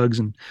street thugs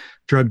and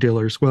drug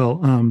dealers. Well,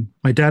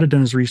 my dad had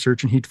done his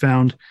research, and he'd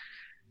found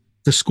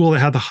the school that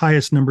had the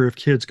highest number of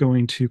kids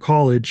going to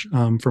college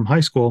from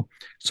high school.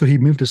 So he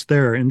moved us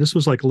there. And this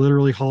was like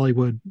literally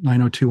Hollywood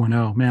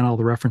 90210. Man, all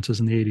the references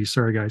in the 80s.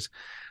 Sorry, guys.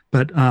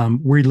 But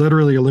we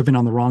literally are living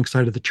on the wrong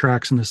side of the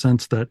tracks in the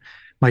sense that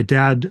my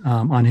dad,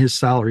 on his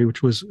salary,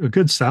 which was a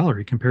good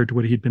salary compared to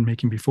what he'd been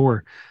making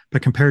before,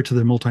 but compared to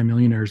the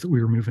multimillionaires that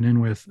we were moving in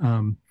with,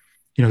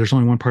 there's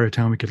only one part of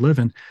town we could live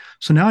in.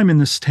 So now I'm in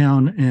this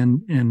town,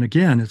 and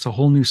again, it's a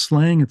whole new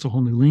slang. It's a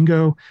whole new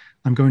lingo.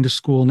 I'm going to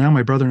school. Now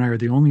my brother and I are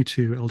the only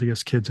two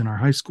LDS kids in our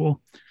high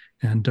school.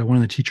 And one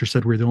of the teachers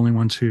said we're the only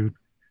ones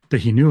that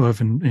he knew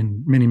of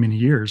in many, many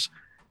years.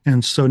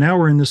 And so now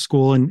we're in this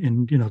school,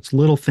 and it's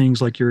little things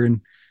like you're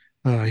in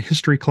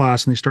history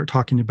class, and they start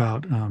talking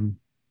about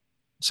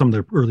some of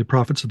the early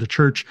prophets of the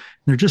church. And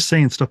they're just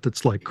saying stuff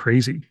that's like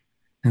crazy.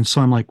 And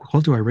so I'm like,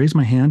 well, do I raise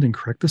my hand and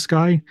correct this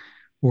guy,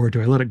 or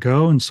do I let it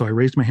go? And so I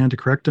raised my hand to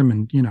correct him,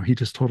 and he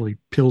just totally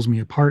peels me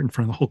apart in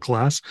front of the whole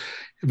class.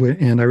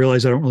 And I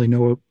realize I don't really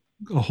know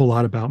a whole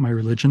lot about my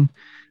religion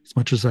as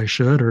much as I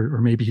should, or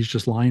maybe he's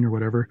just lying or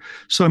whatever.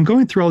 So I'm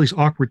going through all these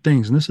awkward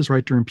things, and this is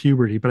right during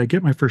puberty, but I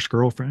get my first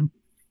girlfriend,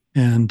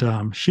 and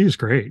she was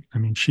great. I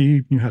mean,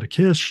 she knew how to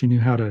kiss. She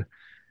knew how to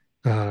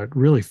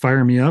really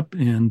fire me up,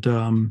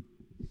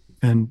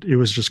 and it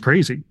was just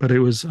crazy, but it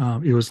was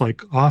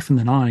like off and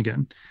then on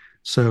again.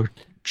 So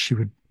she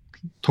would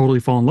totally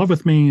fall in love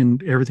with me,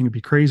 and everything would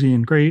be crazy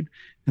and great.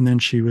 And then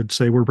she would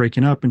say, we're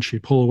breaking up, and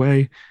she'd pull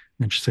away.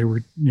 And she'd say, we're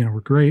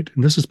great.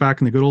 And this is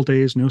back in the good old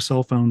days, no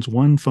cell phones,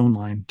 one phone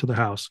line to the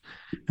house.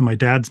 And my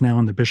dad's now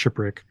in the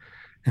bishopric,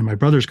 and my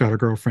brother's got a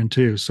girlfriend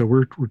too. So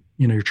we're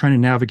you're trying to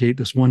navigate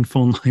this one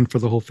phone line for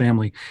the whole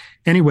family.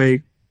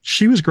 Anyway,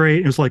 she was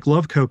great. It was like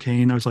love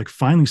cocaine. I was like,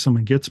 finally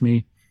someone gets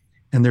me.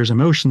 And there's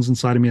emotions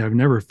inside of me I've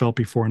never felt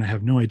before, and I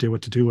have no idea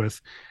what to do with,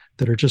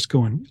 that are just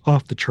going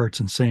off the charts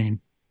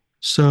insane.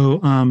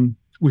 So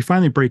we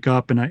finally break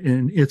up,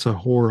 and it's a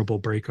horrible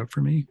breakup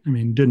for me. I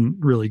mean, didn't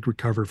really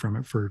recover from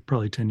it for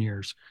probably 10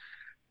 years.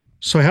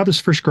 So I have this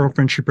first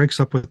girlfriend. She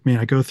breaks up with me.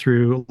 I go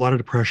through a lot of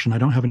depression. I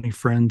don't have any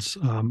friends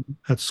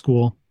at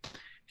school,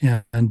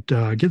 and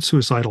get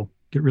suicidal,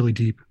 get really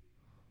deep.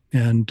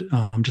 And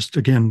just,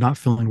 again, not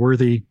feeling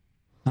worthy,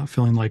 not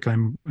feeling like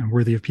I'm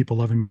worthy of people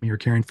loving me or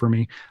caring for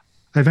me.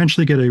 I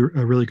eventually get a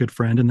really good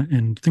friend,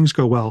 and things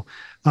go well.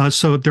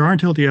 So there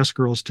aren't LDS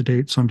girls to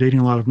date. So I'm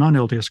dating a lot of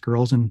non-LDS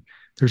girls, and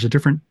there's a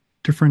different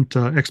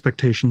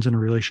expectations in a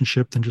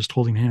relationship than just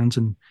holding hands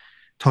and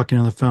talking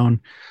on the phone.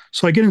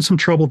 So I get in some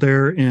trouble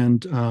there,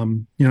 and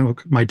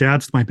my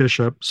dad's my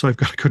bishop, so I've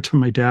got to go to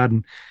my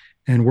dad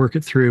and work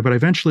it through. But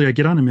eventually I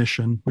get on a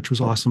mission, which was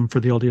awesome for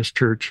the LDS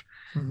Church,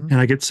 and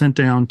I get sent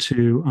down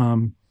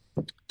to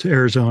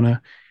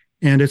Arizona,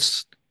 and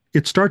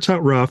it starts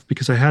out rough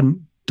because I hadn't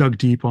dug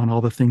deep on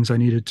all the things I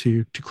needed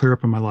to clear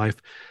up in my life.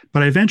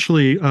 But I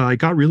eventually I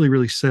got really,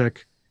 really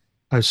sick.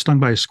 I was stung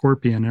by a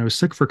scorpion, and I was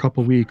sick for a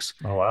couple of weeks.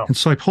 Oh, wow. And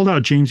so I pulled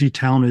out James E.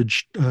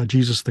 Talmage,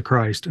 Jesus the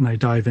Christ, and I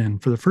dive in.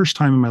 For the first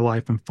time in my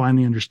life, I'm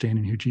finally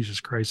understanding who Jesus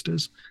Christ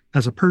is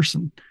as a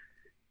person.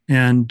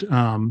 And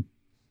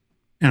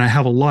I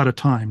have a lot of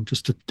time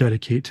just to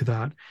dedicate to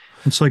that.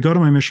 And so I go to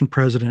my mission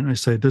president, and I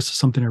say, this is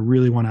something I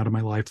really want out of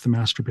my life, the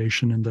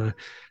masturbation and the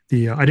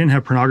I didn't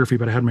have pornography,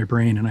 but I had my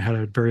brain, and I had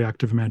a very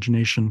active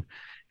imagination.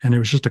 And it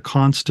was just a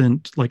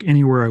constant, like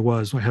anywhere I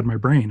was, I had my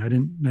brain. I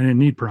didn't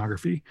need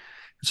pornography.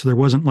 So there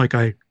wasn't like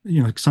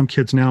some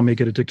kids now may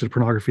get addicted to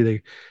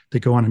pornography. They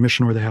go on a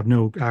mission where they have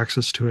no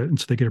access to it, and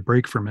so they get a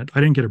break from it. I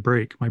didn't get a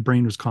break. My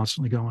brain was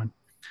constantly going.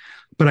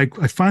 But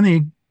I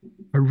finally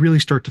really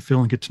start to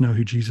feel and get to know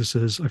who Jesus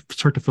is. I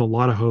start to feel a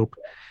lot of hope,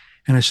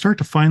 and I start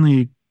to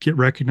finally get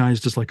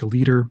recognized as like a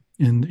leader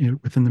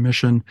within the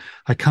mission.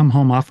 I come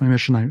home off my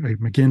mission.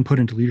 I'm again put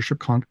into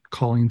leadership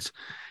callings.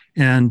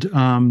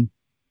 And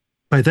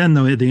by then,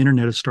 though, the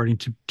internet is starting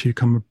to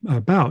come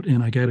about,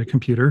 and I get a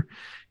computer,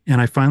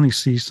 and I finally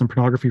see some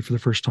pornography for the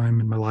first time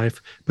in my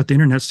life. But the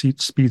internet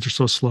speeds are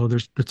so slow.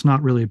 It's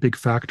not really a big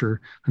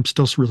factor. I'm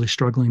still really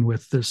struggling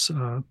with this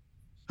a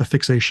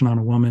fixation on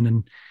a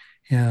woman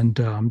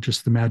and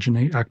just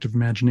the active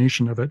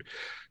imagination of it.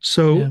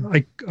 So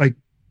I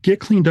get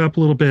cleaned up a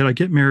little bit. I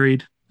get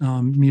married,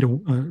 meet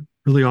a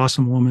really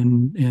awesome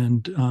woman,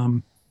 and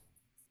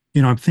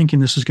I'm thinking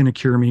this is going to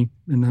cure me.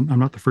 And then I'm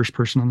not the first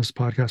person on this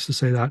podcast to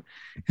say that,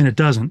 and it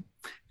doesn't.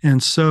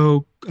 And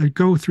so I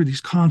go through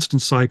these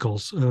constant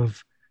cycles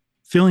of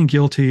feeling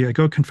guilty. I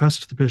go confess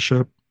to the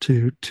bishop,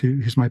 to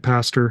who's my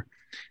pastor,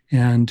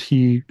 and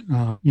he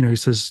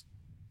says,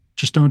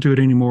 just don't do it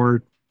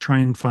anymore. Try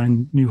and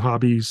find new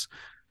hobbies.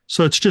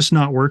 So it's just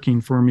not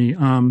working for me.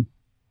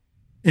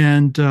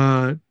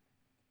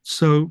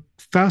 So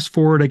fast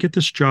forward, I get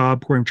this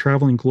job where I'm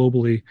traveling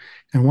globally.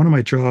 And one of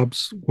my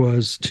jobs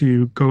was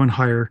to go and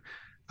hire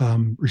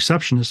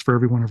receptionists for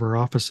every one of our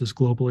offices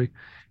globally.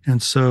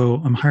 And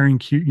so I'm hiring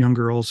cute young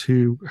girls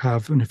who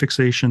have a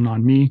fixation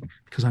on me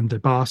because I'm the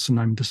boss and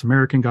I'm this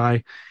American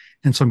guy.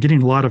 And so I'm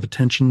getting a lot of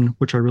attention,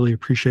 which I really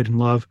appreciate and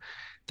love.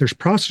 There's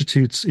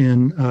prostitutes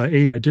in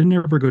I didn't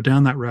ever go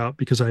down that route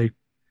because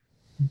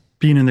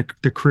being in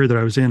the career that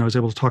I was in, I was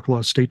able to talk to a lot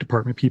of State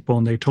Department people,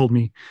 and they told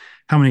me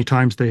how many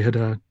times they had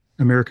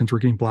Americans were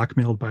getting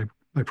blackmailed by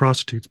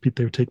prostitutes.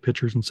 They would take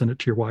pictures and send it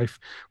to your wife,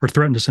 or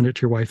threaten to send it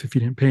to your wife if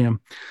you didn't pay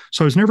them.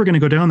 So I was never going to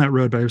go down that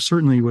road, but I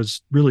certainly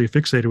was really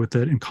fixated with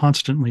it, and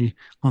constantly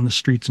on the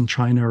streets in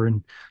China or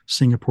in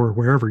Singapore or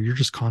wherever, you're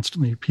just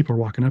constantly, people are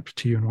walking up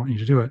to you and wanting you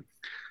to do it.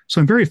 So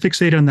I'm very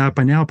fixated on that.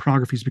 By now,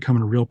 pornography is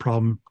becoming a real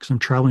problem because I'm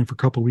traveling for a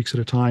couple of weeks at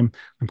a time.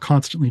 I'm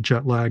constantly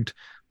jet lagged.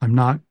 I'm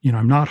not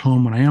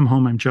home. When I am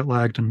home, I'm jet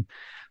lagged. I'm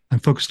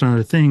focused on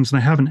other things. And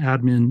I have an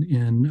admin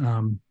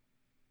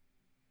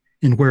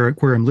in where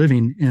I'm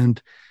living,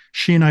 and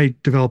she and I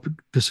develop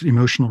this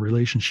emotional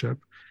relationship.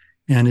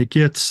 And it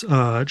gets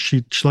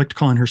she liked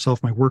calling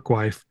herself my work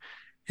wife.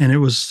 And it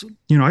was,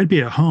 I'd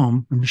be at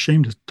home. I'm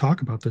ashamed to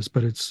talk about this,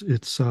 but it's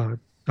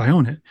I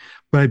own it.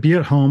 But I'd be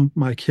at home.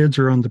 My kids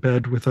are on the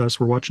bed with us.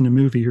 We're watching a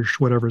movie or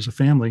whatever as a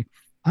family.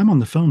 I'm on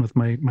the phone with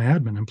my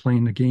admin. I'm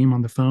playing a game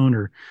on the phone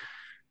or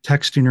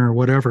texting her or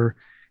whatever.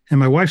 And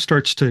my wife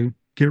starts to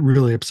get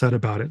really upset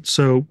about it.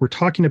 So we're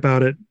talking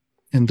about it.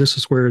 And this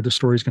is where the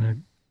story's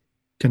going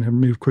to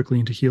move quickly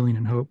into healing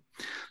and hope.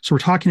 So we're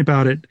talking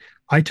about it.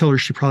 I tell her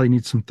she probably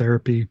needs some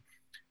therapy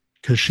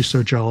because she's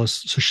so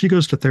jealous. So she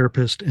goes to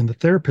therapist, and the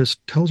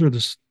therapist talks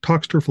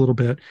to her for a little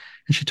bit.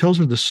 And she tells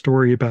her this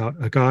story about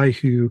a guy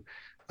who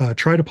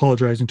tried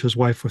apologizing to his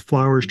wife with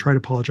flowers, tried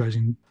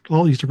apologizing,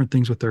 all these different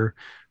things with her.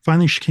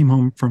 Finally, she came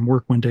home from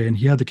work one day, and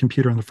he had the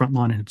computer on the front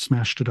lawn and had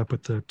smashed it up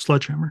with the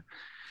sledgehammer.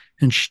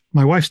 And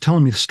my wife's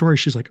telling me the story.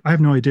 She's like, I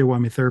have no idea why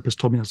my therapist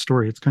told me that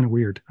story. It's kind of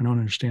weird. I don't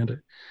understand it.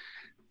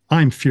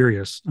 I'm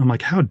furious. I'm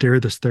like, how dare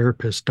this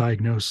therapist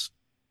diagnose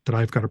that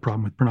I've got a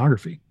problem with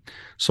pornography?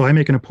 So I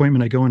make an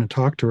appointment. I go in and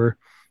talk to her,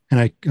 and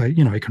I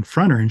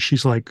confront her, and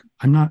she's like,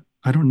 I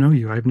don't know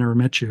you. I've never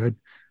met you.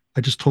 I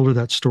just told her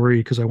that story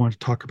because I wanted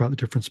to talk about the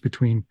difference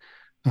between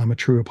a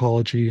true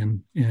apology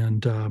and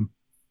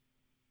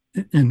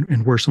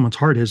where someone's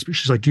heart is. But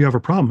she's like, do you have a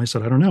problem? I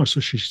said, I don't know. So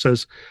she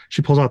says,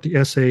 she pulls out the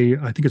essay.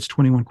 I think it's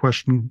 21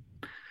 question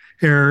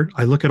error.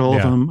 I look at all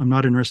of them. I'm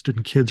not interested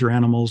in kids or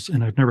animals,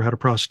 and I've never had a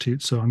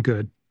prostitute, so I'm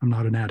good. I'm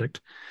not an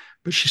addict.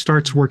 But she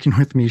starts working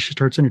with me. She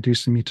starts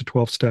introducing me to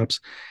 12 steps,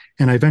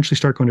 and I eventually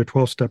start going to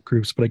 12-step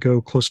groups, but I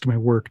go close to my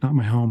work, not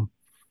my home.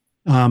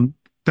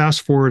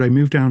 Fast forward, I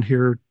moved down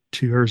here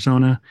to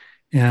Arizona,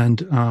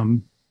 and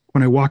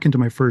when I walk into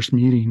my first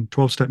meeting,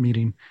 12-step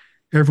meeting,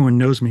 everyone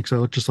knows me because I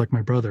look just like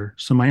my brother.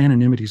 So my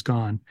anonymity's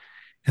gone.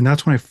 And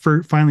that's when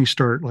I finally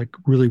start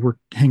really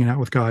hanging out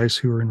with guys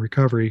who are in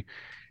recovery.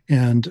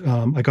 And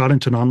I got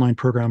into an online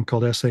program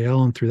called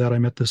SAL, and through that I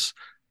met this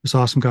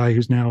awesome guy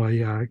who's now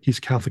he's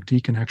a Catholic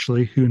deacon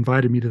actually, who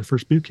invited me to the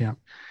first boot camp.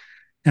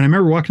 And I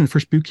remember walking to the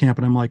first boot camp,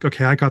 and I'm like,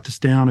 okay, I got this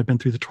down. I've been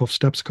through the 12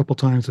 steps a couple of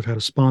times. I've had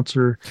a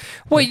sponsor.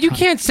 Wait, you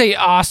can't say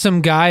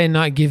awesome guy and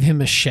not give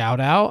him a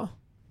shout out?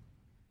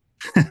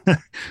 Well,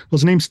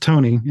 his name's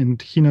Tony, and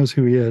he knows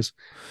who he is.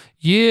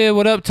 Yeah,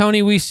 what up,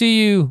 Tony? We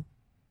see you.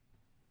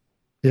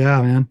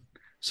 Yeah, man.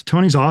 So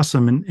Tony's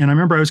awesome. And I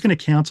remember I was going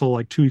to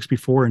cancel 2 weeks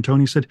before, and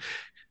Tony said,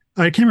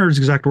 I can't remember his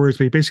exact words,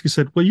 but he basically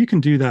said, well, you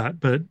can do that,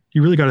 but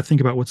you really got to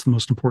think about what's the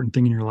most important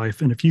thing in your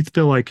life. And if you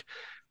feel like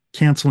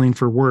canceling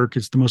for work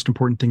is the most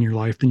important thing in your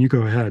life, then you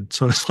go ahead.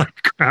 So it's like,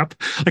 crap,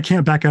 I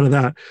can't back out of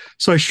that.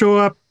 So I show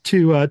up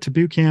to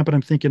boot camp, and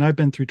I'm thinking, I've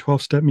been through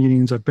 12-step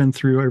meetings. I've been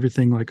through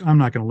everything. I'm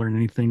not going to learn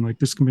anything.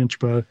 This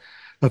convention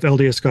of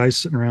LDS guys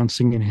sitting around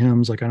singing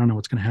hymns. I don't know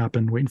what's going to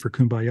happen, waiting for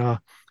Kumbaya.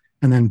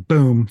 And then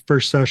boom,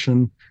 first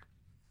session,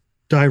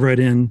 dive right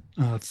in.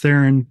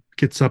 Theron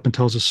gets up and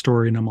tells a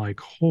story, and I'm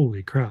like,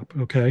 holy crap.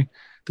 Okay.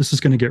 This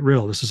is going to get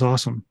real. This is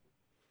awesome.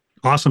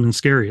 Awesome and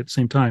scary at the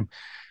same time.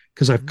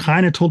 because I've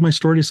kind of told my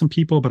story to some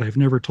people, but I've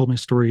never told my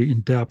story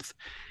in depth.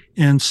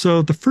 And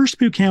so the first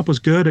boot camp was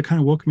good. It kind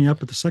of woke me up,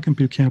 but the second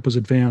boot camp was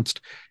advanced,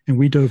 and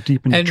we dove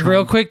deep into And trauma.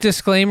 real quick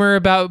disclaimer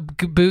about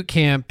boot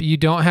camp: you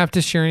don't have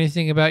to share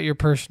anything about your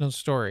personal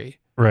story.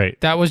 Right.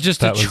 That was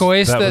just a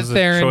choice that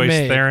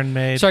Theron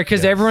made. Sorry,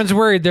 because everyone's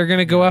worried they're going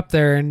to go up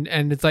there and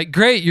it's like,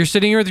 great, you're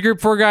sitting here with a group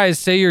of 4 guys.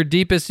 Say your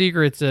deepest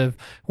secrets of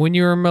when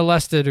you were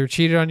molested or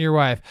cheated on your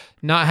wife.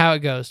 Not how it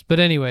goes.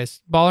 But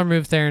anyways, baller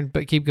move, Theron,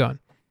 but keep going.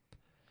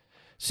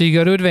 So you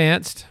go to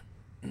advanced.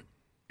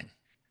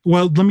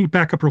 Well, let me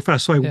back up real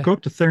fast. So I go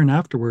up to Theron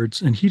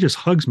afterwards, and he just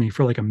hugs me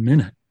for like a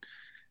minute.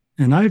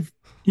 And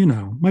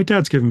my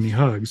dad's given me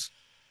hugs.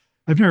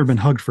 I've never been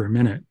hugged for a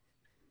minute.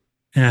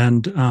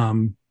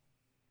 And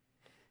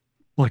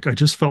like I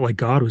just felt like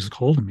God was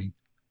holding me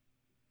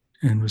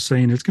and was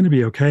saying, it's going to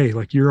be okay.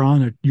 Like you're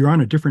on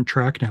a different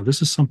track now.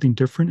 This is something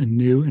different and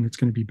new, and it's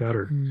going to be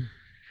better.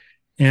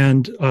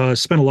 And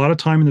spent a lot of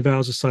time in the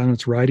vows of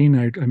silence writing.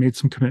 I made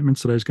some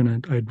commitments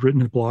that I'd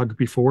written a blog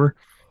before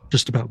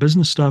just about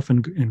business stuff.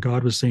 And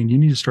God was saying, you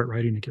need to start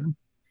writing again.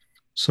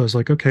 So I was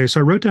like, okay. So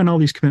I wrote down all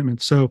these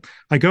commitments. So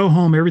I go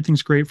home,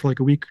 everything's great for like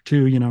a week or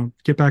two,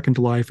 get back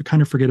into life. I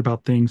kind of forget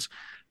about things.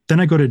 Then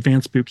I go to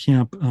advanced boot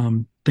camp,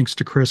 thanks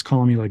to Chris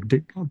calling me like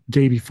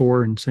day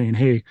before and saying,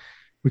 hey,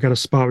 we got a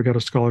spot, we got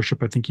a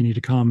scholarship. I think you need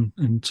to come.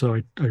 And so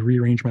I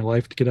rearranged my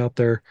life to get out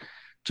there.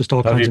 Just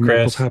all kinds of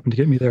miracles happened to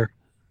get me there.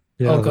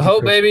 Yeah, Uncle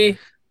Hope, baby.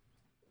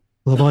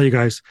 Love all you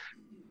guys.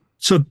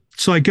 So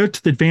I go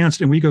to the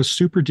advanced, and we go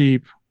super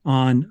deep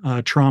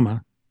on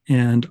trauma,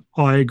 and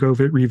I go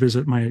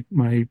revisit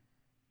my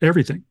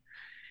everything.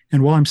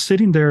 And while I'm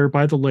sitting there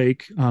by the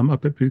lake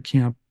up at boot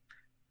camp,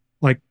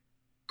 like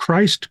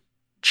Christ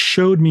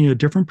showed me a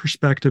different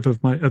perspective of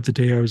the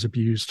day I was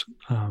abused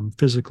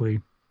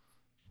physically.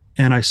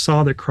 And I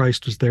saw that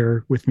Christ was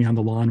there with me on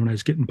the lawn when I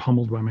was getting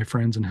pummeled by my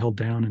friends and held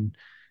down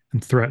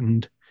and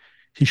threatened.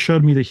 He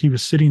showed me that he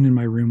was sitting in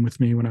my room with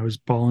me when I was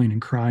bawling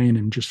and crying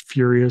and just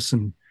furious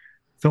and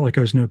felt like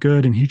I was no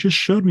good. And he just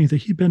showed me that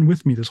he'd been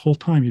with me this whole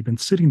time. He'd been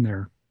sitting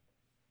there.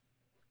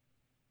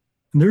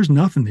 And there's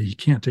nothing that he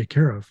can't take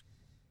care of.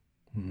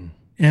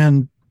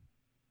 And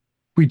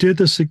we did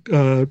this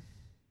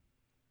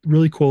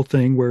really cool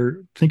thing where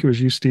I think it was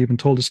you, Steve, and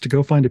told us to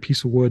go find a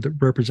piece of wood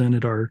that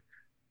represented our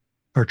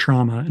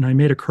trauma. And I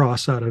made a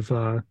cross out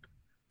of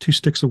 2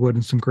 sticks of wood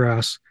and some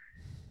grass.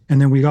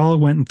 And then we all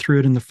went and threw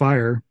it in the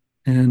fire.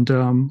 And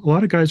a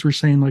lot of guys were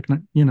saying, like,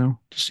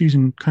 just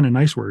using kind of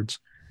nice words.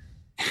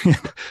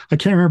 I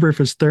can't remember if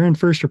it's Theron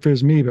first or if it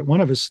was me, but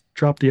one of us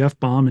dropped the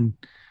F-bomb and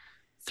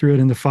threw it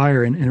in the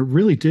fire. And it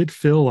really did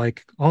feel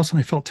like, all of a sudden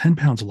I felt 10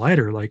 pounds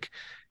lighter. Like,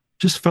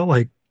 just felt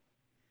like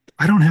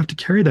I don't have to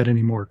carry that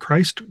anymore.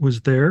 Christ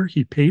was there.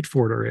 He paid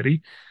for it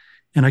already.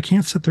 And I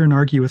can't sit there and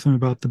argue with him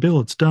about the bill.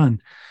 It's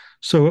done.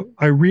 So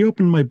I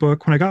reopened my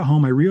book. When I got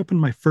home, I reopened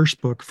my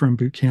first book from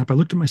boot camp. I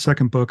looked at my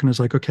second book and I was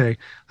like, okay,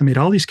 I made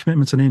all these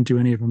commitments and I didn't do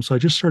any of them. So I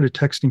just started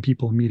texting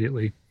people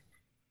immediately.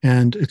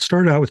 And it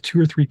started out with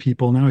 2 or 3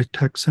 people. Now I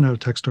sent out a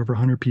text to over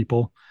 100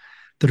 people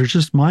that are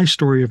just my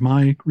story of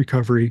my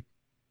recovery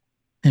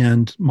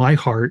and my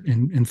heart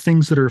and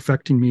things that are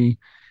affecting me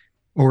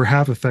or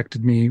have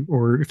affected me,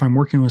 or if I'm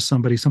working with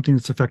somebody, something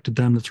that's affected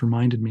them that's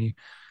reminded me.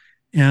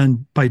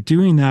 And by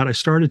doing that, I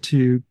started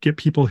to get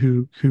people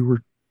who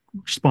were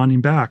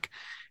responding back.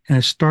 And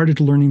I started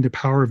learning the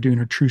power of doing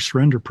a true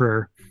surrender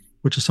prayer,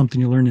 which is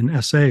something you learn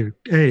in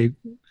SAA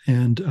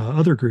and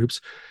other groups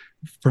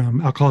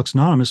from Alcoholics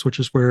Anonymous, which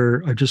is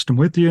where I just am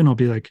with you. And I'll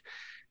be like,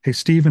 hey,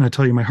 Stephen, I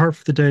tell you my heart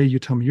for the day. You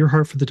tell me your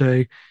heart for the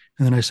day.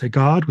 And then I say,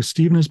 God, with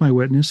Stephen as my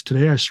witness,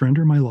 today I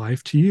surrender my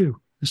life to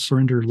you. I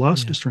surrender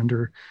lust. I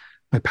surrender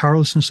my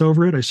powerlessness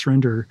over it. I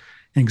surrender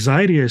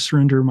anxiety. I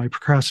surrender my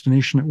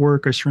procrastination at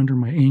work. I surrender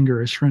my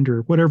anger. I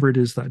surrender whatever it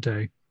is that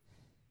day.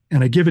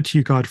 And I give it to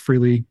you, God,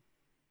 freely.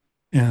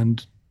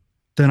 And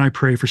then I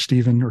pray for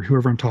Stephen or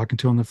whoever I'm talking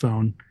to on the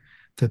phone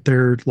that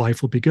their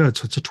life will be good.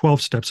 So it's a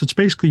 12 steps. So it's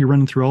basically you're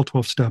running through all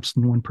 12 steps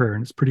in one prayer.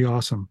 And it's pretty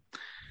awesome.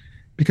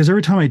 Because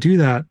every time I do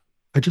that,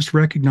 I just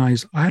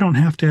recognize I don't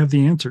have to have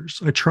the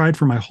answers. I tried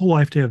for my whole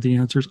life to have the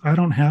answers. I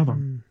don't have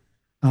them.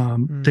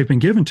 They've been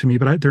given to me,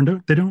 but I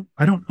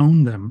don't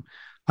own them.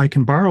 I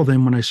can borrow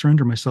them when I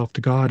surrender myself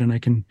to God, and I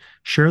can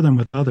share them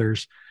with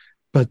others.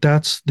 But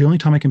that's the only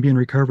time I can be in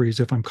recovery is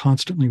if I'm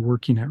constantly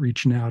working at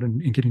reaching out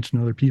and getting to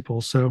know other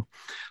people. So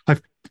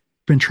I've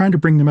been trying to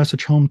bring the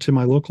message home to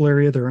my local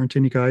area. There aren't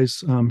any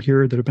guys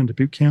here that have been to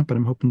boot camp, but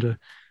I'm hoping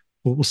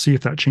we'll see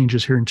if that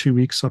changes here in 2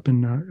 weeks up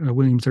in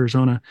Williams,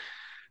 Arizona.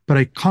 But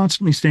I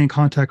constantly stay in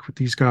contact with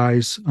these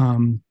guys.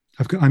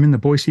 I'm in the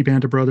Boise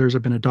Band of Brothers.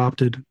 I've been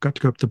adopted, got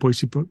to go up to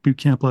Boise boot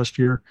camp last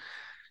year.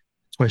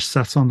 That's why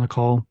Seth's on the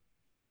call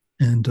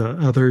and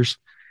others.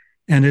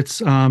 And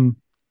it's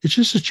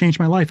just has changed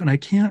my life. And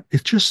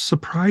it just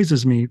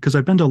surprises me because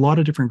I've been to a lot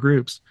of different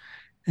groups,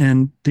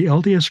 and the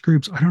LDS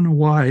groups, I don't know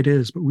why it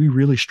is, but we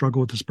really struggle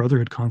with this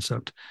brotherhood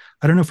concept.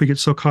 I don't know if we get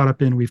so caught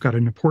up in, we've got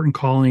an important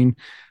calling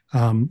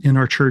in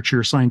our church.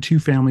 You're assigned 2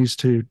 families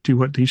to do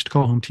what they used to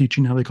call home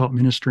teaching. Now they call it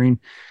ministering.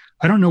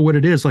 I don't know what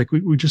it is. Like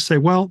we just say,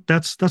 well,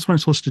 that's what I'm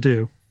supposed to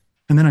do.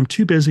 And then I'm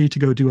too busy to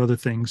go do other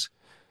things.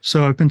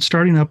 So I've been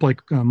starting up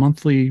like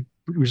monthly,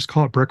 we just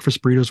call it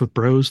breakfast burritos with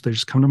bros. They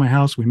just come to my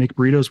house. We make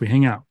burritos. We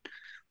hang out.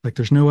 Like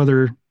there's no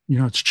other,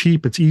 it's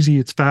cheap. It's easy.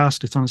 It's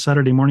fast. It's on a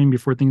Saturday morning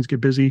before things get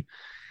busy.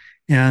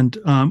 And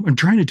I'm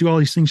trying to do all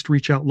these things to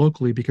reach out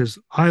locally because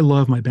I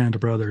love my band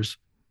of brothers.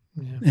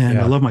 Yeah. And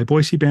I love my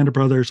Boise band of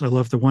brothers. I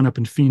love the one up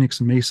in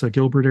Phoenix and Mesa,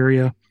 Gilbert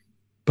area.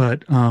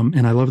 But,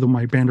 and I love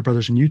my band of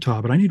brothers in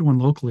Utah, but I need one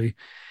locally.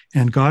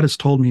 And God has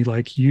told me,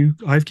 like,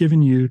 I've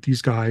given you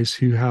these guys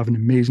who have an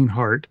amazing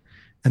heart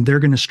and they're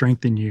going to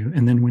strengthen you.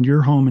 And then when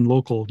you're home and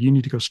local, you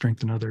need to go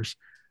strengthen others.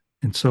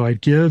 And so I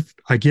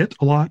get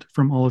a lot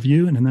from all of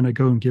you, and then I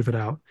go and give it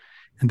out.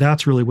 And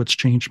that's really what's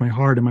changed my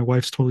heart. And my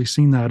wife's totally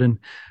seen that. And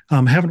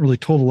I haven't really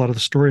told a lot of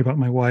the story about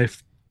my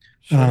wife.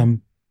 Sure.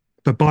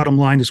 But bottom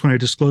line is when I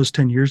disclosed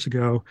 10 years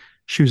ago,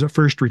 she was at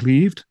first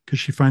relieved because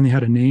she finally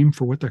had a name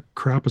for what the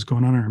crap was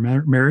going on in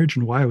our marriage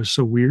and why I was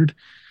so weird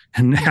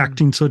and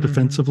acting so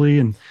defensively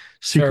and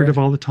secretive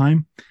all the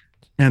time.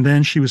 And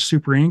then she was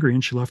super angry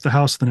and she left the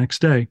house the next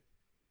day.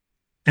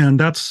 And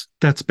that's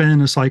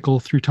been a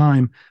cycle through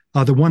time.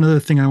 The one other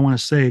thing I want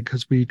to say,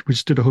 because we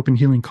just did a Hope and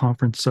Healing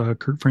conference.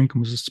 Kurt Franklin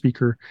was a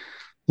speaker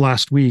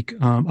last week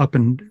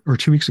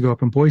 2 weeks ago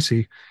up in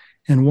Boise.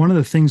 And one of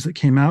the things that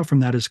came out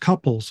from that is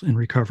couples in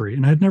recovery.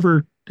 And I'd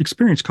never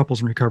experienced couples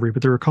in recovery,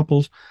 but there were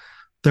couples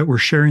that were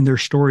sharing their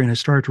story. And I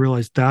started to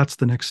realize that's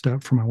the next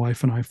step for my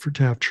wife and I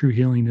to have true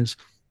healing is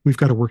we've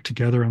got to work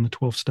together on the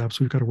 12 steps.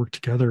 We've got to work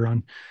together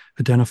on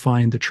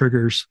identifying the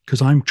triggers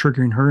because I'm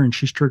triggering her and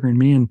she's triggering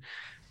me. And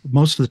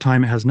most of the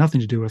time it has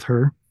nothing to do with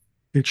her.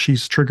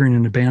 She's triggering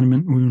an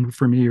abandonment wound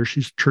for me, or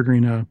she's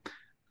triggering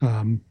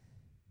I'm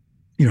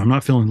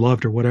not feeling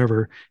loved or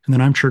whatever. And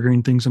then I'm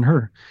triggering things in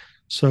her.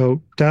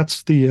 So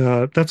that's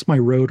my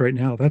road right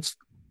now. That's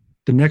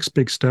the next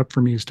big step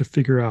for me is to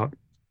figure out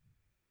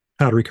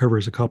how to recover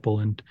as a couple.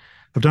 And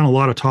I've done a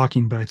lot of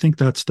talking, but I think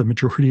that's the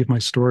majority of my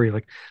story.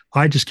 Like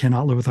I just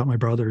cannot live without my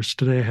brothers.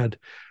 Today I had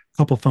a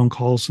couple phone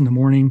calls in the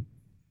morning,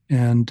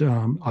 and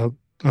I'll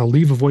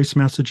leave a voice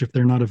message if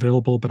they're not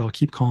available, but I'll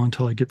keep calling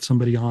until I get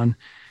somebody on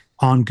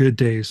good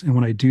days. And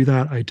when I do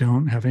that, I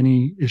don't have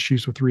any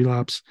issues with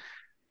relapse.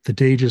 The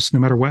day just, no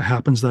matter what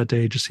happens that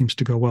day, just seems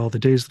to go well. The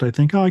days that I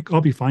think, I'll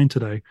be fine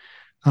today.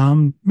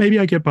 Maybe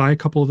I get by a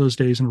couple of those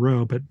days in a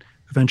row, but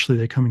eventually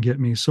they come and get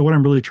me. So what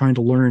I'm really trying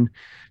to learn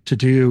to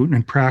do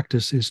and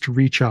practice is to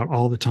reach out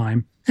all the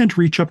time and to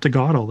reach up to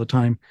God all the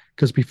time.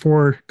 Because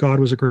before, God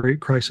was a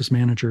great crisis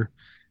manager.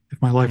 If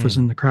my life was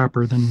in the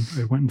crapper, then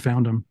I went and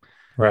found him.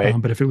 Right.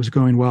 But if it was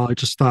going well, I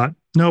just thought,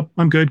 nope,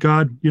 I'm good,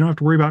 God. You don't have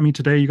to worry about me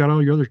today. You got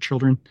all your other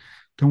children.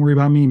 Don't worry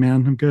about me,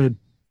 man. I'm good.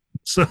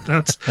 So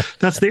that's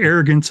the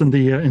arrogance and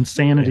the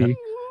insanity.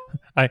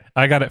 Yeah.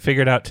 I got it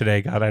figured out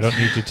today, God. I don't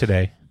need you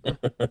today.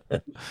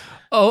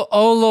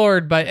 Oh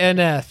Lord by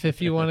NF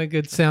if you want a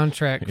good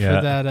soundtrack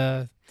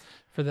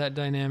for that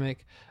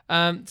dynamic.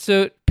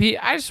 So Pete,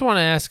 I just want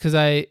to ask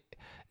because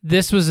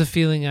this was a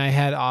feeling I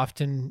had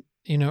often,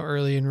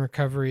 early in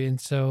recovery, and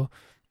so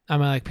I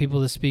might like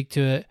people to speak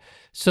to it.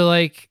 So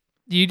like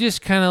you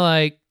just kind of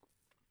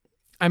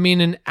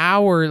an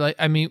hour,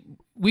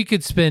 we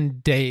could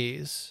spend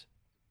days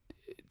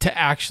to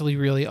actually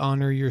really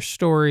honor your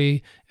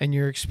story and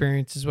your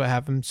experiences, what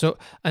happened. So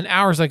an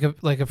hour is like a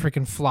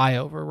freaking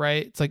flyover,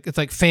 right? It's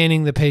like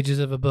fanning the pages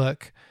of a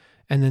book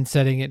and then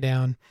setting it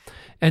down.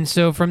 And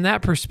so from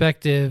that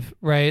perspective,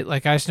 right,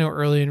 like I just know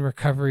early in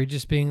recovery,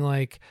 just being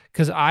like,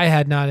 because I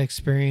had not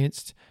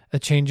experienced a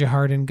change of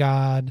heart in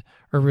God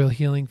or real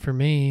healing for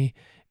me.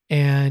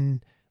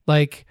 And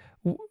like,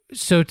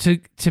 so to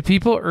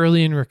people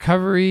early in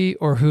recovery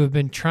or who have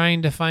been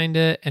trying to find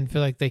it and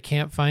feel like they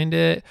can't find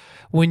it,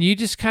 when you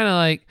just kind of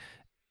like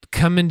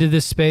come into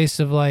this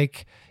space of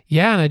like,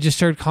 yeah, and I just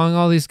started calling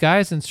all these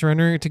guys and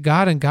surrendering it to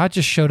God, and God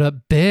just showed up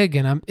big,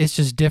 and it's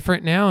just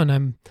different now,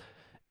 and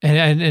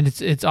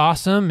it's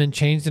awesome and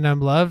changed, and I'm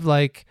loved.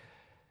 Like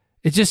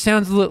it just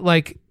sounds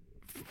like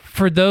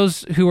for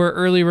those who are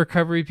early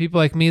recovery people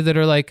like me that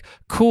are like,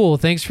 cool,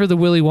 thanks for the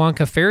Willy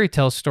Wonka fairy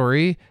tale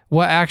story.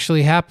 What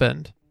actually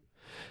happened?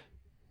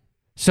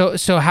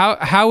 So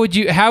how would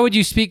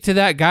you speak to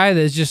that guy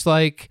that's just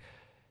like,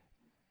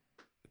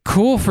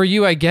 cool for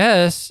you, I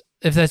guess,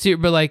 if that's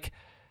it, but like,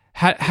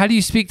 how do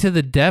you speak to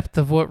the depth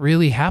of what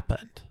really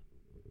happened?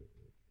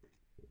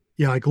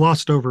 Yeah, I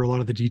glossed over a lot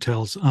of the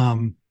details,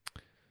 and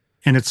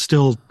it's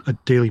still a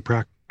daily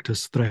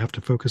practice that I have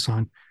to focus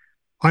on.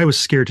 I was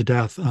scared to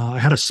death. I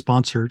had a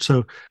sponsor.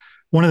 So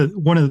one of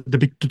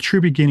the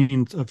true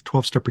beginnings of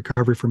 12-step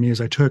recovery for me is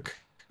I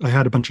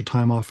had a bunch of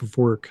time off of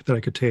work that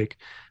I could take.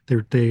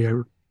 They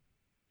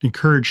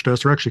encouraged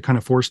us, or actually kind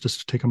of forced us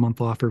to take a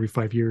month off every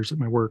 5 years at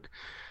my work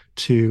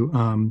to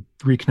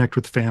reconnect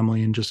with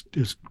family, and just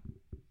is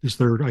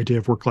their idea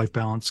of work-life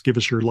balance. Give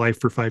us your life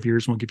for 5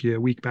 years and we'll give you a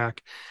week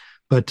back.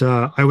 But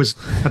I was,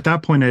 at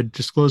that point, I had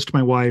disclosed to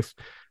my wife,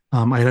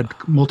 I had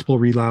multiple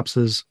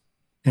relapses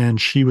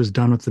and she was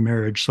done with the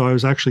marriage. So I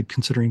was actually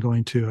considering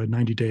going to a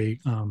 90-day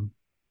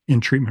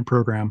in-treatment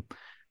program.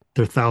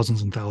 they're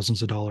thousands and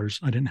thousands of dollars.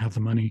 I didn't have the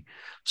money.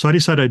 So I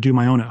decided I'd do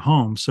my own at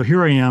home. So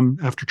here I am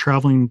after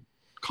traveling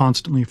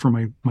constantly for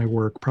my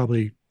work,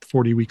 probably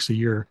 40 weeks a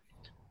year.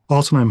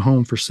 Also, I'm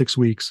home for 6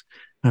 weeks.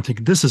 And I'm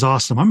thinking, this is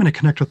awesome. I'm going to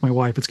connect with my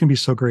wife. It's going to be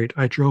so great.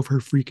 I drove her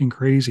freaking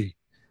crazy.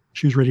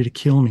 She was ready to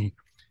kill me.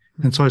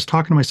 And so I was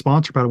talking to my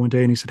sponsor about it one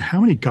day, and he said, how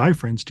many guy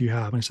friends do you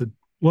have? And I said,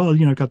 well,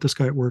 I got this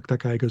guy at work.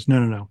 That guy goes,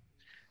 no.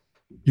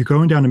 You're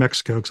going down to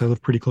Mexico, because I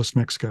live pretty close to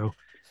Mexico.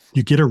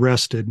 You get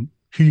arrested.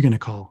 Who are you going to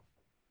call?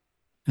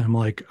 And I'm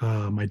like,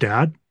 my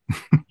dad?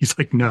 He's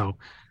like, no.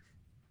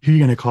 Who are you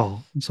going to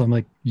call? And so I'm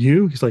like,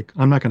 you? He's like,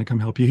 I'm not going to come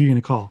help you. Who are you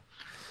going to call?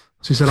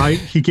 So he said,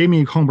 he gave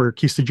me homework.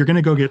 He said, you're going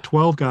to go get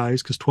 12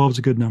 guys, because 12 is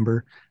a good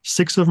number.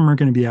 6 of them are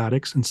going to be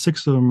addicts, and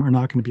 6 of them are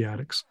not going to be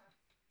addicts.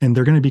 And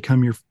they're going to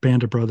become your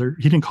band of brothers.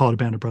 He didn't call it a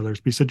band of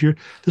brothers, but he said,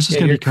 this is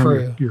going to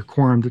become your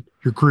quorum,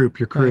 your group,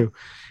 your crew. Right.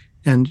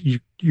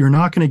 And you're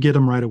not going to get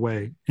them right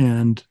away.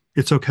 And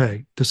it's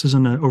okay. This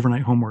isn't an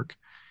overnight homework.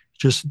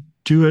 Just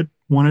do it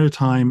one at a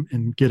time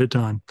and get it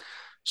done.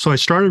 So I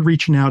started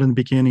reaching out in the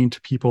beginning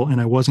to people, and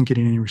I wasn't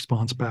getting any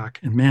response back.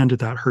 And man, did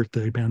that hurt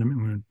the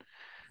abandonment wound.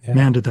 Yeah.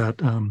 Man, did that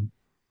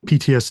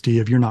PTSD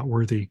of you're not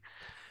worthy.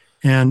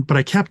 But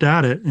I kept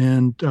at it.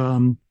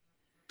 And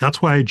that's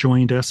why I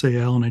joined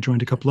SAL, and I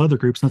joined a couple other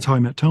groups. And that's how I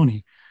met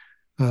Tony.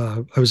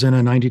 I was in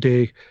a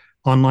 90-day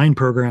online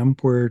program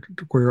where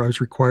I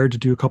was required to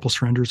do a couple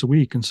surrenders a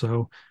week. And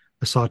so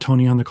I saw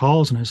Tony on the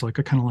calls, and I was like,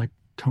 I kind of like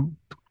the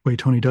way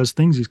Tony does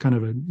things. He's kind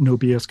of a no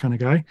BS kind of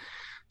guy.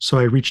 So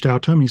I reached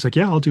out to him. He's like,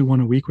 yeah, I'll do one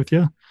a week with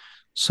you.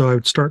 So I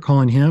would start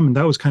calling him, and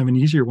that was kind of an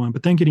easier one.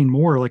 But then getting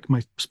more, like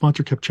my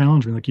sponsor kept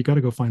challenging me, like, you got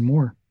to go find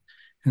more.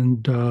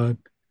 And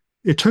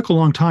it took a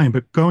long time,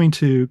 but going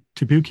to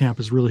boot camp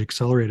has really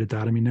accelerated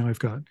that. I mean, now I've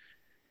got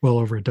well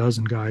over a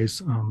dozen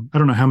guys. I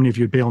don't know how many of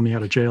you bail me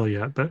out of jail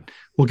yet, but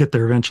we'll get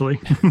there eventually.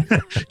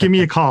 Give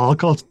me a call. I'll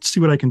call, see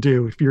what I can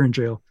do if you're in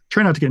jail.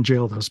 Try not to get in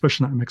jail though,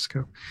 especially not in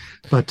Mexico.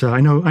 But I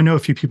know a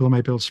few people that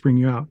might be able to spring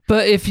you out.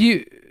 But if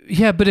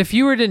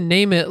you were to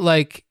name it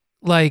like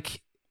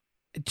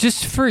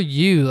just for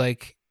you,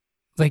 like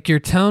you're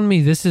telling me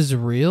this is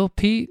real,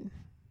 Pete?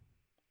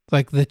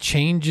 Like the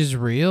change is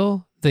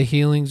real? The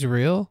healing's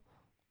real?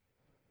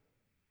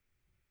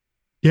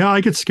 Yeah,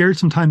 I get scared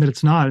sometimes that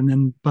it's not.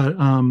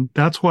 But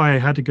that's why I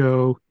had to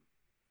go.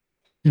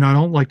 I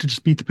don't like to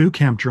just beat the boot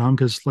camp drum,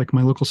 because like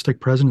my local stake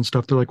president and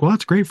stuff, they're like, well,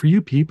 that's great for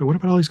you, Pete, but what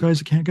about all these guys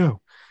that can't go?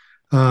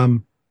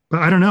 But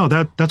I don't know,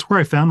 that's where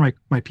I found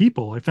my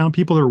people. I found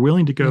people that are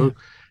willing to go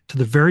to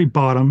the very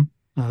bottom.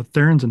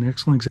 Theron's an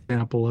excellent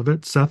example of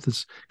it. Seth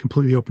has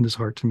completely opened his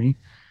heart to me.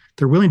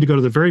 They're willing to go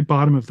to the very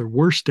bottom of their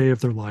worst day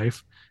of their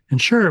life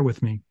and share it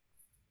with me.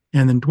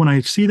 And then when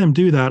I see them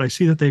do that, I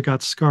see that they've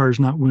got scars,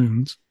 not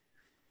wounds,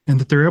 and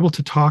that they're able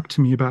to talk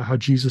to me about how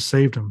Jesus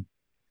saved them.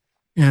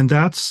 And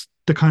that's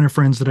the kind of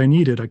friends that I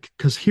needed.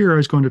 Because here I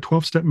was going to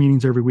 12-step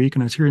meetings every week,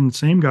 and I was hearing the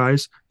same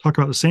guys talk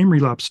about the same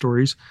relapse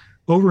stories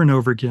over and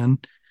over again.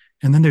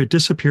 And then they would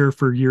disappear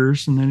for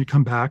years, and then they'd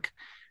come back.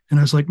 And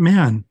I was like,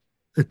 man,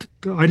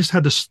 I just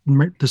had this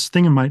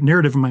thing in my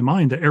narrative in my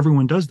mind that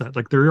everyone does that.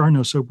 Like there are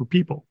no sober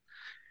people.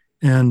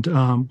 And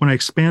when I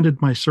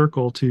expanded my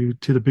circle to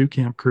the boot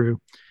camp crew,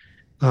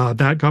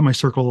 that got my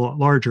circle a lot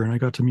larger, and I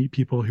got to meet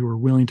people who were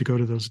willing to go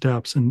to those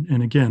depths.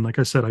 And again, like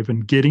I said, I've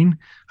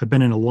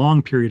been in a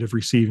long period of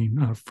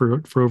receiving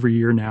for over a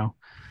year now.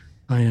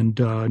 And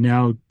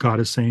now God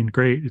is saying,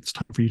 great, it's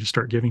time for you to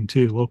start giving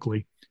too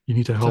locally. You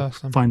need to help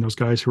find those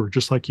guys who are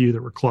just like you,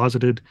 that were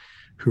closeted,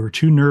 who are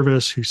too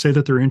nervous, who say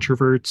that they're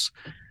introverts,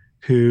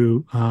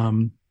 who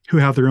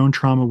have their own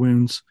trauma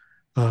wounds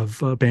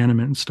of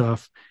abandonment and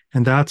stuff.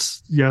 And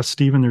that's, yes,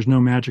 Stephen, there's no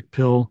magic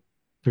pill.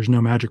 There's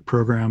no magic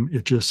program.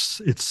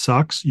 It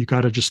sucks. You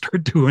got to just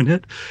start doing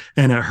it.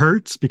 And it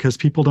hurts because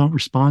people don't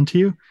respond to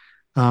you.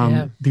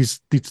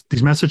 These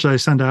messages I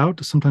send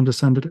out, sometimes I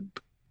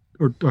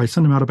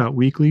send them out about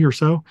weekly or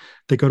so.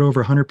 They go to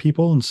over 100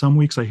 people. And some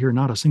weeks I hear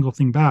not a single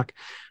thing back.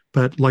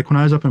 But like when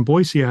I was up in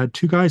Boise, I had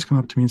 2 guys come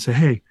up to me and say,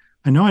 hey,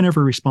 I know I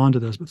never respond to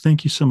this, but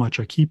thank you so much.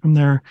 I keep them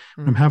there.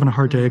 When I'm having a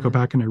hard day, I go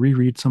back and I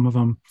reread some of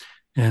them,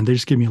 and they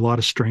just give me a lot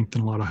of strength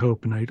and a lot of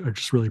hope. And I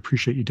just really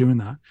appreciate you doing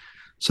that.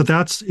 So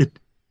that's it.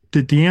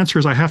 The answer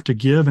is I have to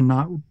give and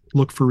not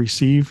look for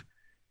receive,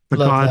 but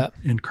Love God that.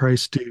 and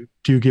Christ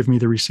do give me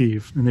the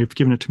receive, and they've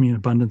given it to me in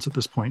abundance at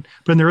this point.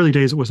 But in the early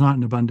days, it was not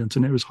in abundance,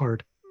 and it was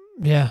hard.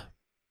 Yeah.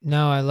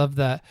 No, I love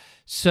that.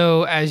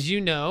 So as you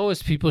know,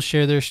 as people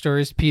share their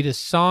stories, Pete, a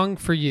song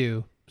for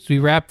you. So we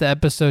wrap the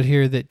episode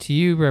here that to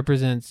you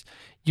represents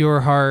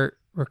your heart,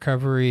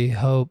 recovery,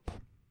 hope.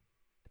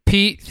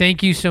 Pete,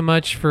 thank you so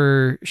much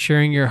for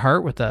sharing your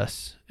heart with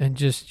us and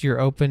just your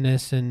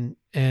openness and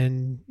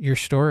your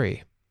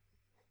story.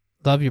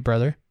 Love you,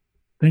 brother.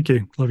 Thank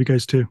you. Love you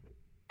guys too.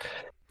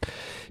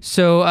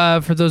 So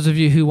for those of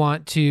you who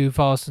want to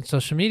follow us on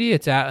social media,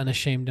 it's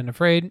 @Unashamed and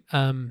Afraid.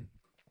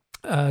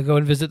 Go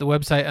and visit the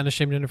website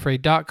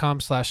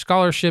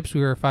unashamedandafraid.com/scholarships.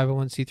 We are a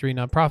 501c3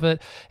 nonprofit.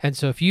 And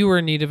so if you are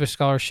in need of a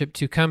scholarship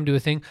to come do a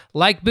thing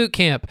like boot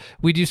camp,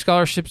 we do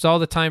scholarships all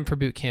the time for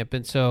boot camp.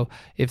 And so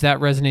if that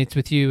resonates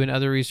with you and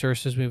other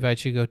resources, we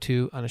invite you to go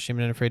to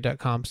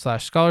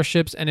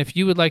unashamedandafraid.com/scholarships. And if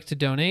you would like to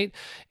donate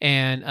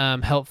and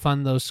help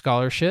fund those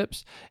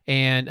scholarships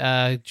and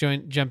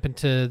jump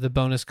into the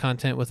bonus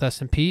content with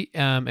us and Pete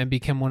and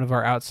become one of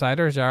our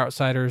outsiders. Our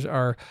outsiders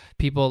are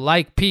people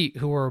like Pete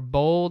who are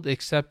bold,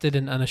 accepted,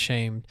 and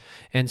unashamed.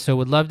 And so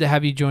would love to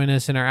have you join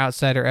us in our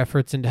outsider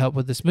efforts and to help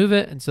with this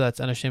movement. And so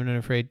that's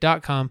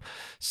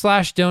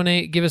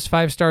unashamedandafraid.com/donate. Give us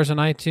 5 stars on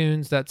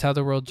iTunes. That's how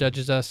the world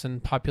judges us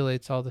and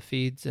populates all the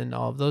feeds and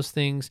all of those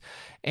things.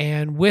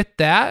 And with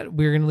that,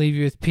 we're going to leave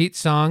you with Pete's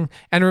song.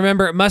 And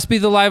remember, it must be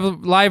the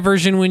live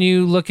version when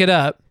you look it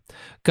up.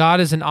 God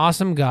is an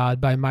Awesome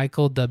God by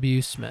Michael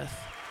W.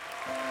 Smith.